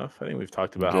him enough. I think we've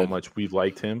talked about how much we've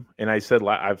liked him. And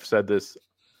I've said this,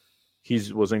 he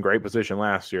was in great position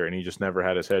last year, and he just never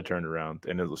had his head turned around.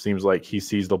 And it seems like he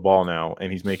sees the ball now,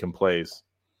 and he's making plays.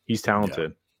 He's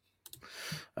talented.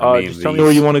 Yeah. Just tell me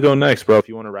where you want to go next, bro. If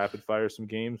you want to rapid fire some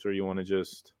games, or you want to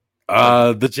just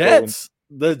the Jets.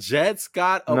 The Jets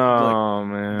got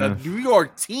man. The New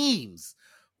York teams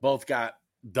both got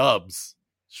dubs,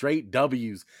 straight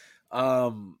W's.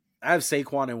 I have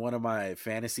Saquon in one of my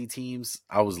fantasy teams.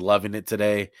 I was loving it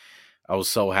today. I was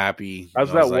so happy.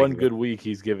 How's that one good week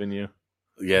he's given you?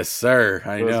 Yes, sir.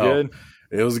 I know. Good?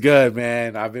 It was good,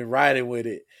 man. I've been riding with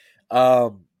it.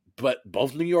 But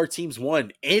both New York teams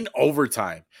won in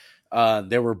overtime.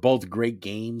 They were both great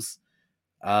games.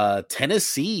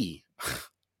 Tennessee.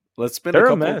 Let's spin They're a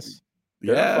couple. A mess.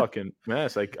 They're a fucking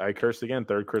mess. I cursed again.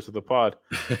 Third curse of the pod.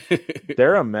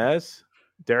 They're a mess.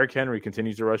 Derrick Henry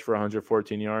continues to rush for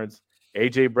 114 yards.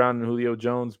 A.J. Brown and Julio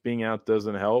Jones being out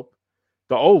doesn't help.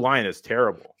 The O-line is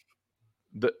terrible.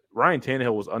 Ryan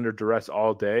Tannehill was under duress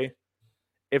all day.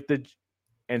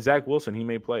 And Zach Wilson, he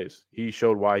made plays. He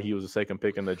showed why he was the second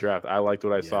pick in the draft. I liked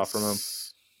what I saw from him.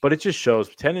 But it just shows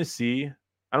Tennessee,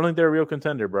 I don't think they're a real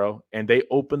contender, bro. And they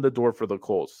opened the door for the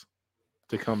Colts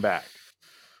to come back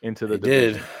into the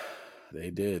division. They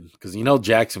did. Because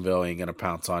Jacksonville ain't going to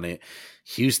pounce on it.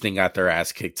 Houston got their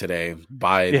ass kicked today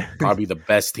by probably the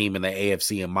best team in the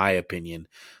AFC, in my opinion,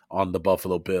 on the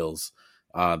Buffalo Bills.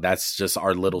 That's just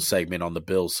our little segment on the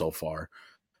Bills so far.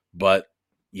 But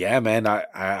Yeah, man,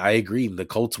 I agree. The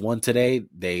Colts won today.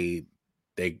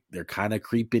 They're kind of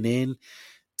creeping in.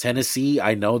 Tennessee,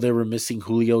 I know they were missing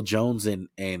Julio Jones and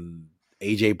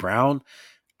AJ Brown.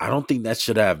 I don't think that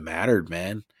should have mattered,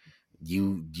 man.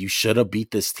 You should have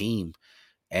beat this team.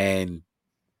 And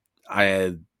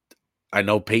I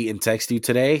know Peyton texted you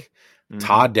today. Mm-hmm.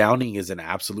 Todd Downing is an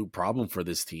absolute problem for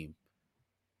this team.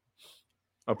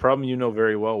 A problem you know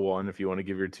very well, Juan, if you want to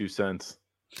give your 2 cents.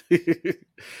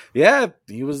 Yeah,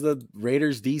 he was the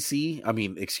Raiders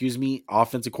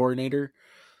offensive coordinator.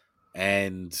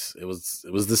 And it was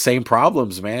the same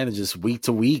problems, man. It's just week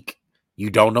to week. You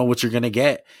don't know what you're going to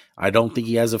get. I don't think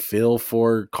he has a feel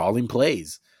for calling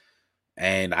plays.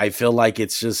 And I feel like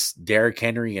it's just Derrick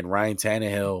Henry and Ryan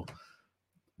Tannehill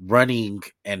running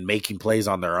and making plays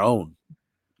on their own.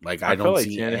 Like I don't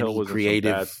see Tannehill any was creative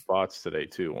in some bad spots today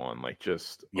too. On like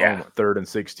just 3rd and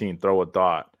 16, throw a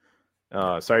dot.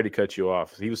 Sorry to cut you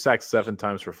off. He was sacked 7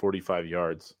 times for 45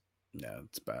 yards. Yeah,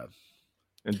 it's bad.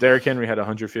 And Derrick Henry had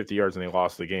 150 yards and they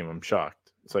lost the game. I'm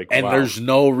shocked. It's like, and there's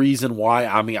no reason why.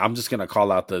 I mean, I'm just gonna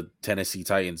call out the Tennessee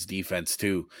Titans defense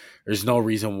too. There's no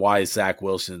reason why Zach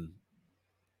Wilson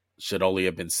should only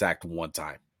have been sacked 1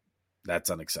 time. That's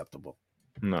unacceptable.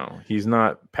 No, he's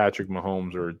not Patrick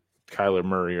Mahomes or Kyler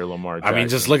Murray or Lamar Jackson. I mean,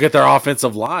 just look at their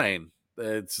offensive line.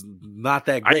 It's not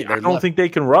that great. I don't think they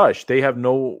can rush. They have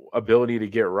no ability to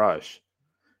get rush.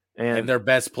 And their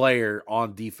best player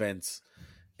on defense,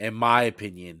 in my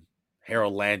opinion,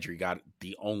 Harold Landry, got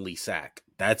the only sack.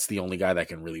 That's the only guy that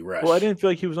can really rush. Well, I didn't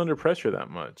feel like he was under pressure that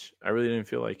much. I really didn't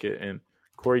feel like it. And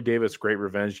Corey Davis, great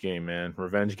revenge game, man.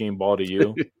 Revenge game ball to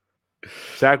you.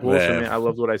 Zach Wilson, man, I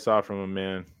loved what I saw from him,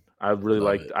 man. I really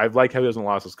liked. I like how he hasn't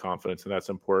lost his confidence, and that's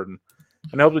important.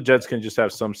 And I hope the Jets can just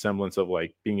have some semblance of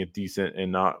like being a decent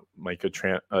and not like a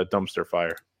dumpster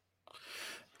fire.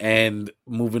 And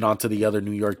moving on to the other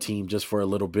New York team just for a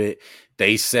little bit,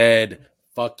 they said,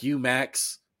 "Fuck you,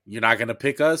 Max. You're not gonna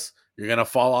pick us. You're gonna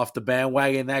fall off the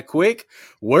bandwagon that quick.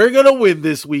 We're gonna win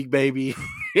this week, baby."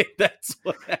 That's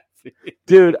what happened.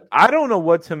 Dude, I don't know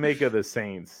what to make of the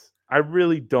Saints. I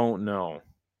really don't know.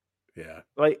 Yeah.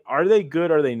 Like, are they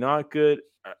good? Are they not good?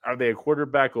 Are they a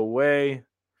quarterback away?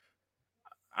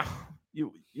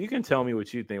 You can tell me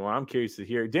what you think. Well, I'm curious to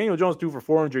hear. Daniel Jones threw for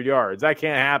 400 yards. That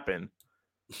can't happen.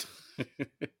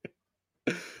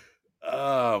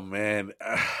 Oh, man.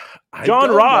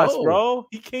 John Ross, bro.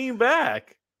 He came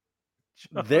back.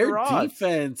 Their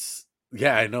defense.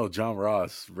 Yeah, I know. John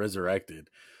Ross resurrected.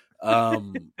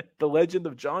 The legend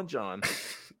of John.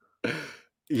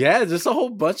 Yeah, just a whole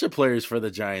bunch of players for the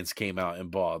Giants came out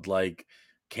and balled. Like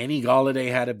Kenny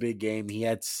Golladay had a big game. He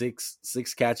had six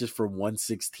catches for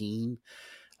 116.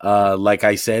 Like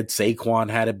I said, Saquon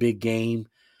had a big game.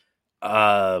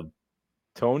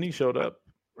 Tony showed up,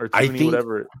 or Tony, I think,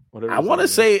 whatever. I want to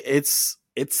say it's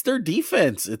their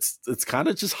defense. It's kind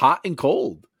of just hot and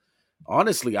cold.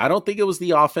 Honestly, I don't think it was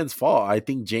the offense fault. I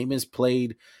think Jameis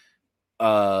played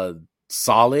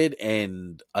solid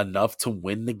and enough to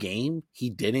win the game. He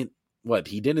didn't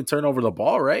turn over the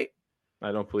ball, right?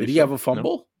 I don't believe. Did he have a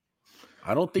fumble? No.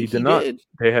 I don't think he did.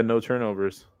 They had no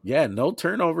turnovers. Yeah, no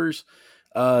turnovers.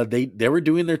 They were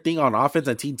doing their thing on offense.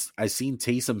 I seen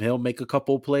Taysom Hill make a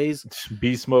couple plays.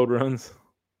 Beast mode runs.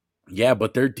 Yeah,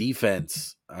 but their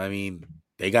defense, I mean,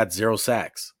 they got 0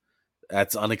 sacks.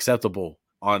 That's unacceptable.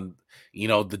 On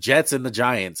the Jets and the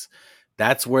Giants,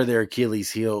 that's where their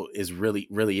Achilles heel is really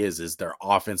is their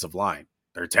offensive line.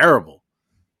 They're terrible.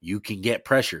 You can get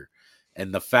pressure.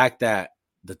 And the fact that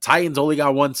the Titans only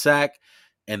got 1 sack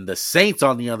and the Saints,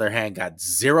 on the other hand, got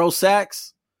 0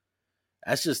 sacks,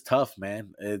 that's just tough,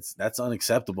 man. That's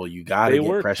unacceptable. You got to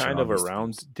get pressure. They were kind of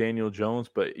around teams. Daniel Jones,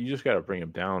 but you just got to bring him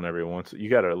down every once. You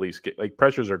got to at least get, like,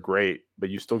 pressures are great,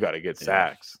 but you still got to get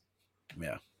sacks.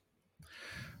 Yeah.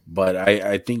 But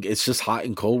I think it's just hot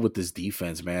and cold with this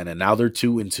defense, man. And now they're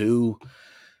 2-2.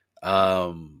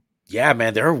 Yeah,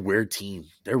 man, they're a weird team.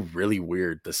 They're really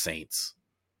weird, the Saints.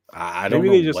 I don't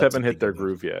know. Maybe they just haven't hit their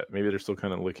groove yet. Maybe they're still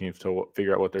kind of looking to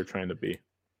figure out what they're trying to be.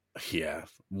 Yeah.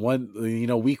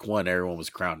 Week 1, everyone was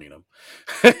crowning them.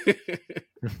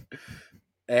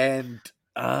 And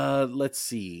let's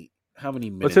see. How many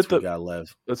minutes we got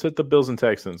left? Let's hit the Bills and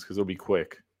Texans because it'll be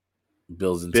quick.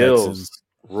 Bills and Texans.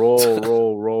 Roll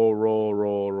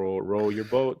your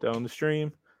boat down the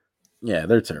stream. Yeah,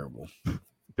 they're terrible.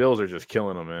 Bills are just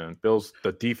killing them, man. Bills,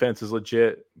 the defense is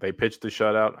legit. They pitched the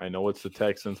shutout. I know it's the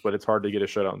Texans, but it's hard to get a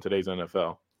shutout in today's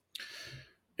NFL.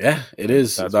 Yeah, it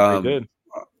is. That's what they did.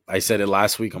 I said it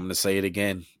last week. I'm going to say it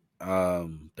again.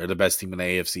 They're the best team in the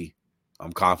AFC.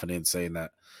 I'm confident in saying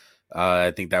that. I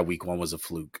think that week 1 was a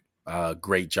fluke.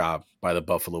 Great job by the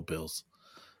Buffalo Bills.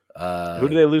 Who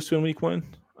did they lose to in week 1?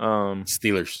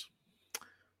 Steelers.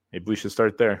 Maybe we should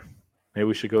start there. Maybe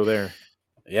we should go there.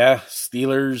 Yeah,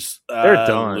 Steelers They're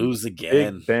done. Lose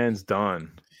again. Big Ben's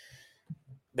done.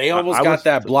 They almost got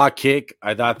that block kick.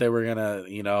 I thought they were gonna,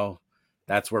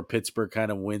 that's where Pittsburgh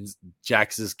kind of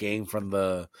jacks this game from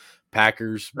the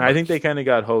Packers. I think they kind of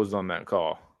got hosed on that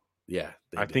call. Yeah,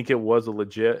 I think it was a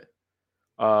legit.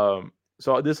 So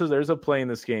there's a play in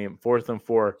this game, 4th and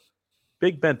 4.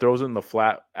 Big Ben throws it in the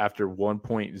flat after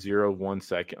 1.01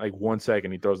 second, like 1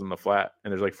 second. He throws it in the flat,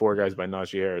 and there's like 4 guys by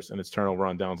Najee Harris, and it's turnover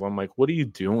on downs. I'm like, what are you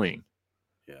doing?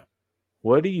 Yeah,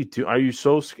 what do you do? Are you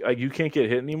so like you can't get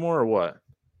hit anymore, or what?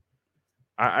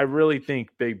 I really think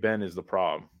Big Ben is the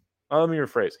problem. Let me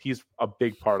rephrase. He's a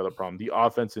big part of the problem. The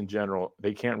offense in general,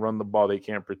 they can't run the ball. They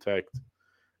can't protect.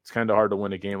 It's kind of hard to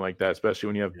win a game like that, especially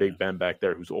when you have Big Ben back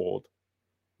there who's old.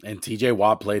 And TJ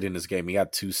Watt played in this game. He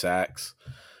got 2 sacks.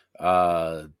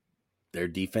 Their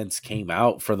defense came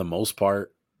out for the most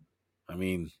part. I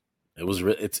mean,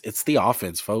 it's the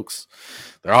offense, folks.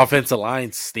 Their offensive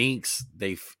line stinks.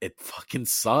 It fucking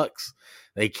sucks.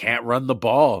 They can't run the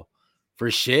ball for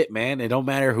shit, man. It don't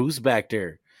matter who's back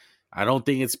there. I don't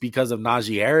think it's because of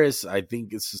Najee Harris. I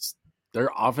think it's just their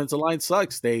offensive line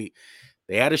sucks. They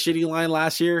had a shitty line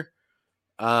last year.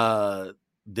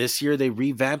 This year they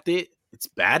revamped it. It's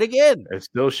bad again. It's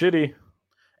still shitty.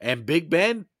 And Big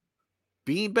Ben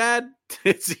being bad,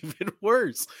 it's even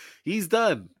worse. He's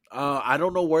done. I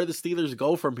don't know where the Steelers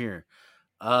go from here.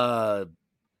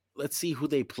 Let's see who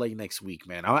they play next week,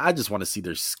 man. I just want to see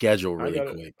their schedule really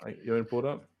quick. You want to pull it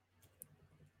up?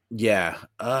 Yeah.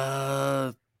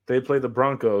 They play the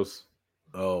Broncos.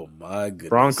 Oh, my goodness.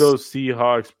 Broncos,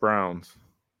 Seahawks, Browns.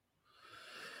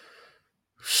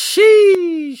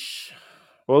 Sheesh.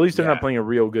 Well, at least they're not playing a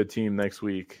real good team next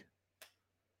week.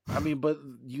 I mean, but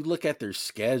you look at their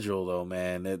schedule, though,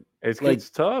 man. It's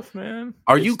tough, man.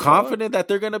 Are you confident that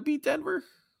they're going to beat Denver?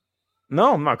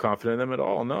 No, I'm not confident in them at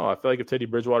all. No, I feel like if Teddy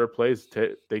Bridgewater plays,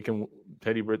 they can.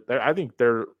 I think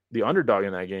they're the underdog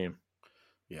in that game.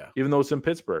 Yeah. Even though it's in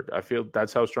Pittsburgh, I feel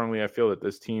that's how strongly I feel that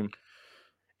this team.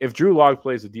 If Drew Lock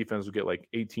plays, the defense will get like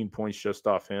 18 points just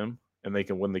off him, and they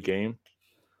can win the game.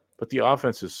 But the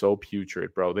offense is so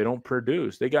putrid, bro. They don't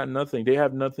produce. They got nothing. They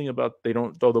have nothing about. They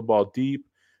don't throw the ball deep.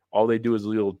 All they do is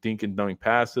little dink and dunk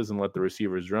passes and let the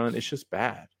receivers run. It's just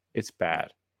bad. It's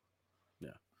bad. Yeah.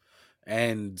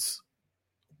 And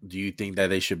do you think that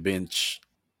they should bench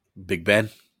Big Ben?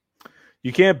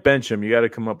 You can't bench him. You got to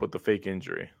come up with a fake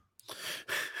injury.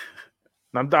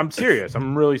 I'm serious.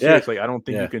 I'm really serious. Like I don't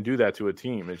think you can do that to a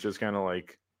team. It's just kind of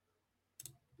like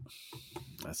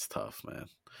that's tough, man.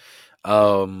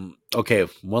 Okay,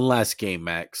 one last game,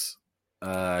 Max,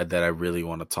 that I really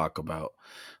want to talk about.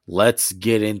 Let's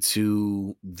get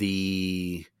into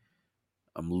the.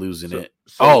 I'm losing it.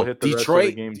 So hit the Detroit rest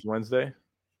of the games Wednesday.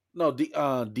 No,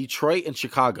 Detroit and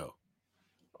Chicago.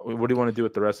 What do you want to do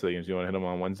with the rest of the games? You want to hit them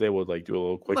on Wednesday? We'll do a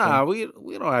little quick. Nah, we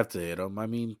don't have to hit them. I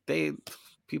mean,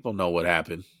 people know what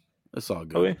happened. It's all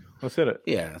good. Okay, let's hit it.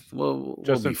 Yeah,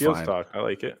 Justin Fields talk. I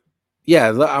like it. Yeah,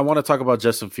 I want to talk about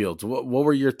Justin Fields. What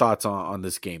were your thoughts on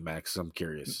this game, Max? I'm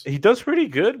curious. He does pretty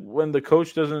good when the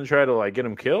coach doesn't try to get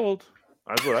him killed.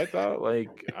 That's what I thought.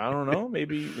 I don't know.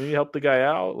 Maybe help the guy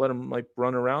out. Let him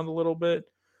run around a little bit.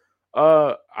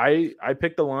 I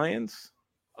picked the Lions.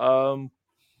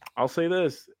 I'll say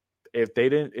this: if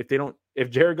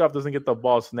Jared Goff doesn't get the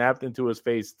ball snapped into his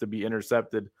face to be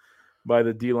intercepted by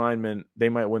the D lineman, they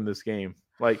might win this game.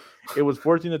 It was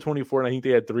 14-24, and I think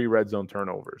they had 3 red zone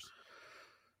turnovers.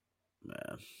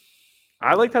 Man,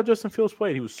 I liked how Justin Fields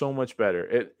played. He was so much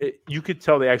better. You could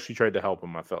tell they actually tried to help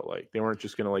him. I felt like they weren't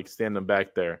just going to stand him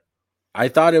back there. I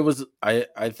thought it was. I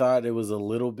thought it was a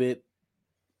little bit,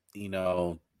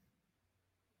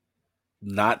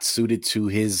 not suited to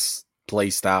his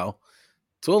play style.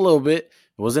 So a little bit.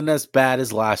 It wasn't as bad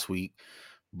as last week,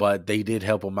 but they did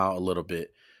help him out a little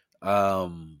bit.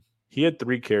 He had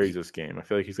 3 carries this game. I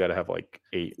feel like he's got to have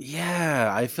 8.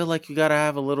 Yeah, I feel like you got to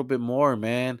have a little bit more,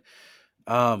 man.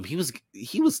 He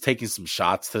was taking some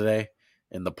shots today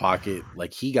in the pocket.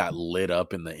 He got lit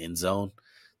up in the end zone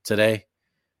today.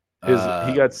 He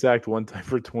got sacked one time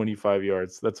for 25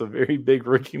 yards. That's a very big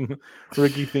rookie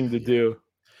thing to do.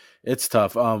 It's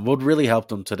tough. What really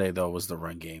helped him today, though, was the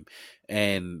run game.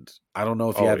 And I don't know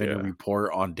if you have any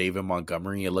report on David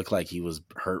Montgomery. It looked like he was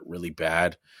hurt really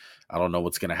bad. I don't know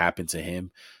what's going to happen to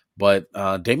him. But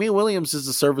Damian Williams is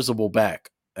a serviceable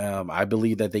back. I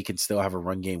believe that they can still have a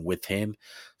run game with him.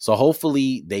 So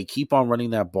hopefully they keep on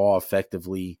running that ball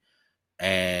effectively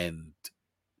and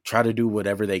try to do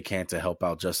whatever they can to help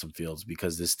out Justin Fields,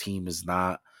 because this team is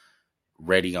not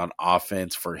ready on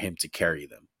offense for him to carry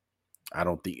them. I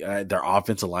don't think their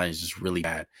offensive line is just really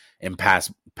bad in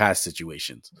pass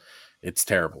situations. It's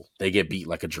terrible. They get beat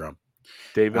like a drum.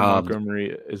 David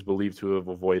Montgomery is believed to have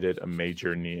avoided a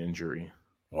major knee injury.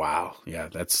 Wow. Yeah,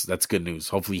 that's good news.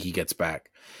 Hopefully he gets back.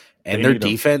 And their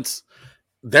defense,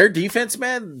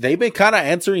 man, they've been kind of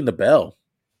answering the bell.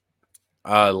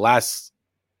 Last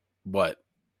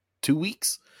 2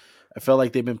 weeks? I felt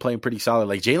like they've been playing pretty solid.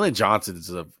 Like Jalen Johnson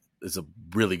is a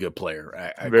really good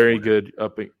player. Very good.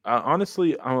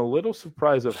 Honestly, I'm a little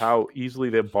surprised of how easily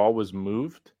the ball was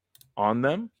moved on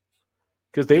them,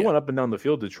 because they went up and down the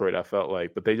field, Detroit, I felt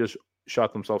like, but they just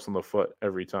shot themselves in the foot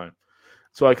every time.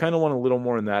 So I kind of want a little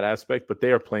more in that aspect, but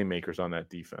they are playmakers on that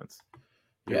defense.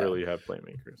 They really have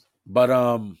playmakers. But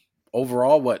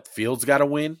overall, Fields got to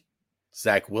win.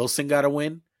 Zach Wilson got to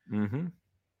win. Mm-hmm.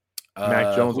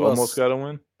 Mac Jones almost got to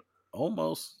win.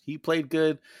 Almost. He played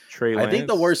good. Trey Lance. I think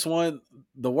the worst one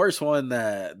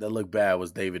that looked bad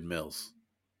was David Mills.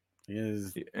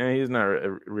 He's not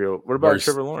real. What about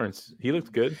Trevor Lawrence? He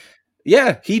looked good.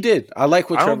 Yeah, he did. I like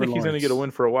what Trevor Lawrence. I don't think he's going to get a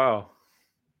win for a while.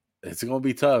 It's going to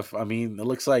be tough. I mean, it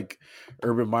looks like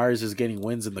Urban Meyers is getting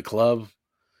wins in the club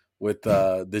with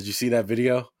did you see that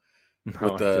video?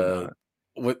 No,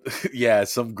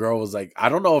 some girl was like, I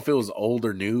don't know if it was old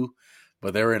or new,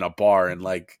 but they were in a bar and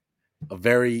like a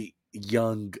very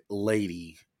young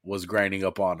lady was grinding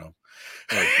up on him.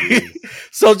 Oh,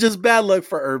 so just bad luck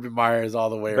for Urban Meyers all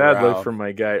the way around. Bad luck for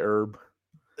my guy Herb.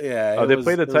 Yeah. They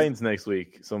play the Titans next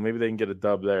week, so maybe they can get a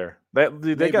dub there.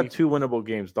 They got 2 winnable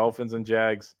games: Dolphins and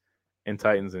Jags, and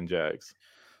Titans and Jags.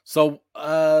 So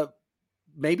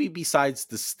maybe besides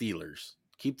the Steelers,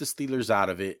 keep the Steelers out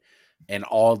of it and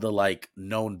all the like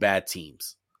known bad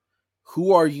teams.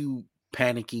 Who are you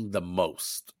panicking the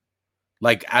most?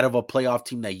 Like out of a playoff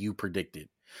team that you predicted?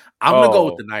 I'm gonna go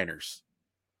with the Niners.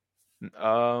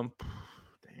 Dang.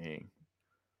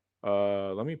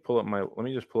 Let me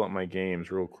just pull up my games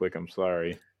real quick. I'm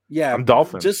sorry. Yeah, I'm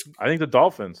Dolphins. I think the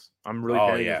Dolphins. I'm really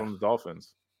panicking from the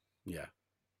Dolphins. Yeah.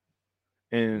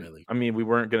 And really? I mean, we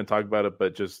weren't going to talk about it,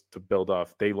 but just to build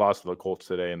off, they lost to the Colts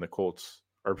today, and the Colts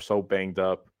are so banged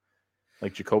up.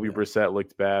 Like Jacoby Brissett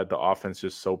looked bad. The offense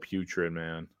just so putrid,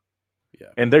 man. Yeah.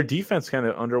 And their defense kind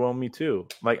of underwhelmed me too.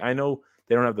 Like I know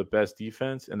they don't have the best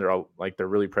defense, and they're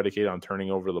really predicated on turning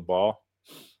over the ball,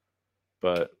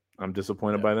 but I'm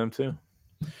disappointed by them too.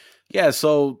 Yeah.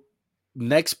 So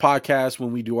next podcast,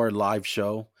 when we do our live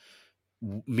show,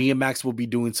 me and Max will be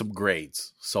doing some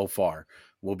grades so far.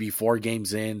 We'll be 4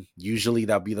 games in. Usually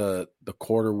that'll be the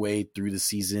quarter way through the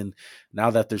season. Now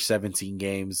that there's 17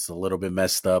 games, it's a little bit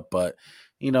messed up, but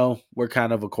we're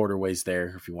kind of a quarter ways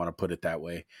there, if you want to put it that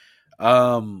way.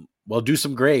 We'll do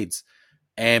some grades.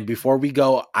 And before we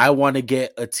go, I want to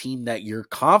get a team that you're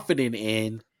confident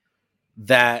in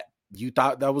that you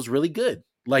thought that was really good.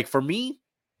 Like for me,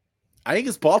 I think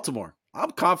it's Baltimore.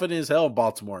 I'm confident as hell in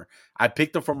Baltimore. I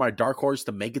picked them for my dark horse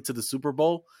to make it to the Super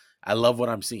Bowl. I love what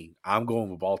I'm seeing. I'm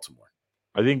going with Baltimore.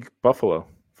 I think Buffalo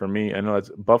for me. I know it's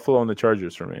Buffalo and the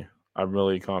Chargers for me. I'm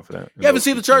really confident. You haven't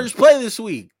seen the Chargers play this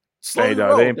week. Hey,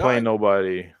 dog, they ain't playing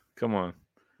nobody. Come on.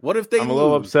 What if they I'm lose? A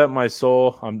little upset in my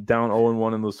soul. I'm down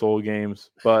 0-1 in the soul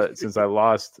games. But since I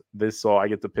lost this soul, I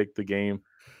get to pick the game.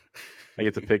 I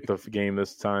get to pick the game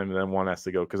this time, and then one has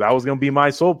to go. Because I was going to be my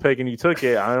soul pick, and you took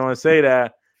it. I don't want to say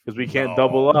that because we can't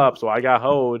double up. So I got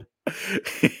hoed.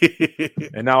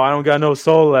 And now I don't got no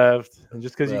soul left. And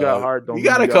just because you got heart, don't you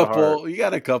got mean a couple. Heart. You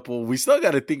got a couple. We still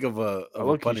got to think of a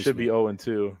punishment. You should be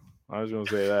 0-2. I was going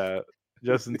to say that.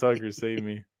 Justin Tucker saved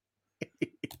me.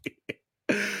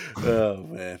 Oh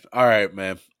man! All right,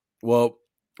 man. Well,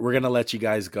 we're gonna let you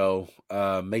guys go.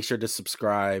 Make sure to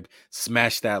subscribe,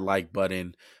 smash that like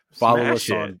button, follow us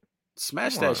on.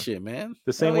 Smash that shit, man.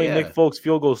 The same way Nick Folks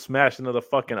field goal smashed into the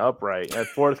fucking upright at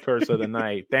 4th curse of the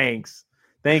night. Thanks,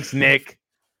 Nick.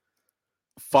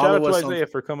 Follow shout out us to Isaiah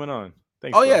for coming on.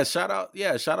 Thanks. Oh yeah, shout out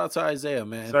to Isaiah,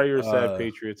 man. Sorry you're a sad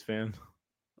Patriots fan.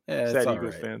 Yeah, sad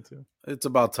Eagles fan too. It's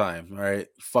about time, all right?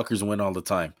 Fuckers win all the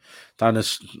time. Time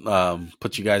to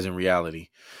put you guys in reality.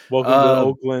 Welcome to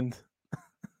Oakland.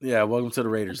 Yeah, welcome to the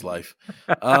Raiders life.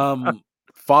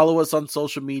 Follow us on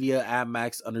social media at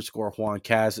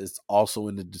Max&JuanCast. It's also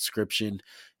in the description.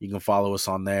 You can follow us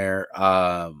on there.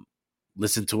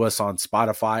 Listen to us on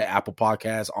Spotify, Apple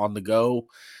Podcasts, On the Go.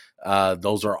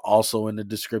 Those are also in the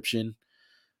description.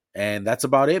 And that's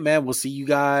about it, man. We'll see you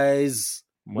guys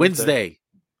Wednesday.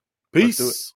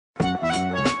 Peace.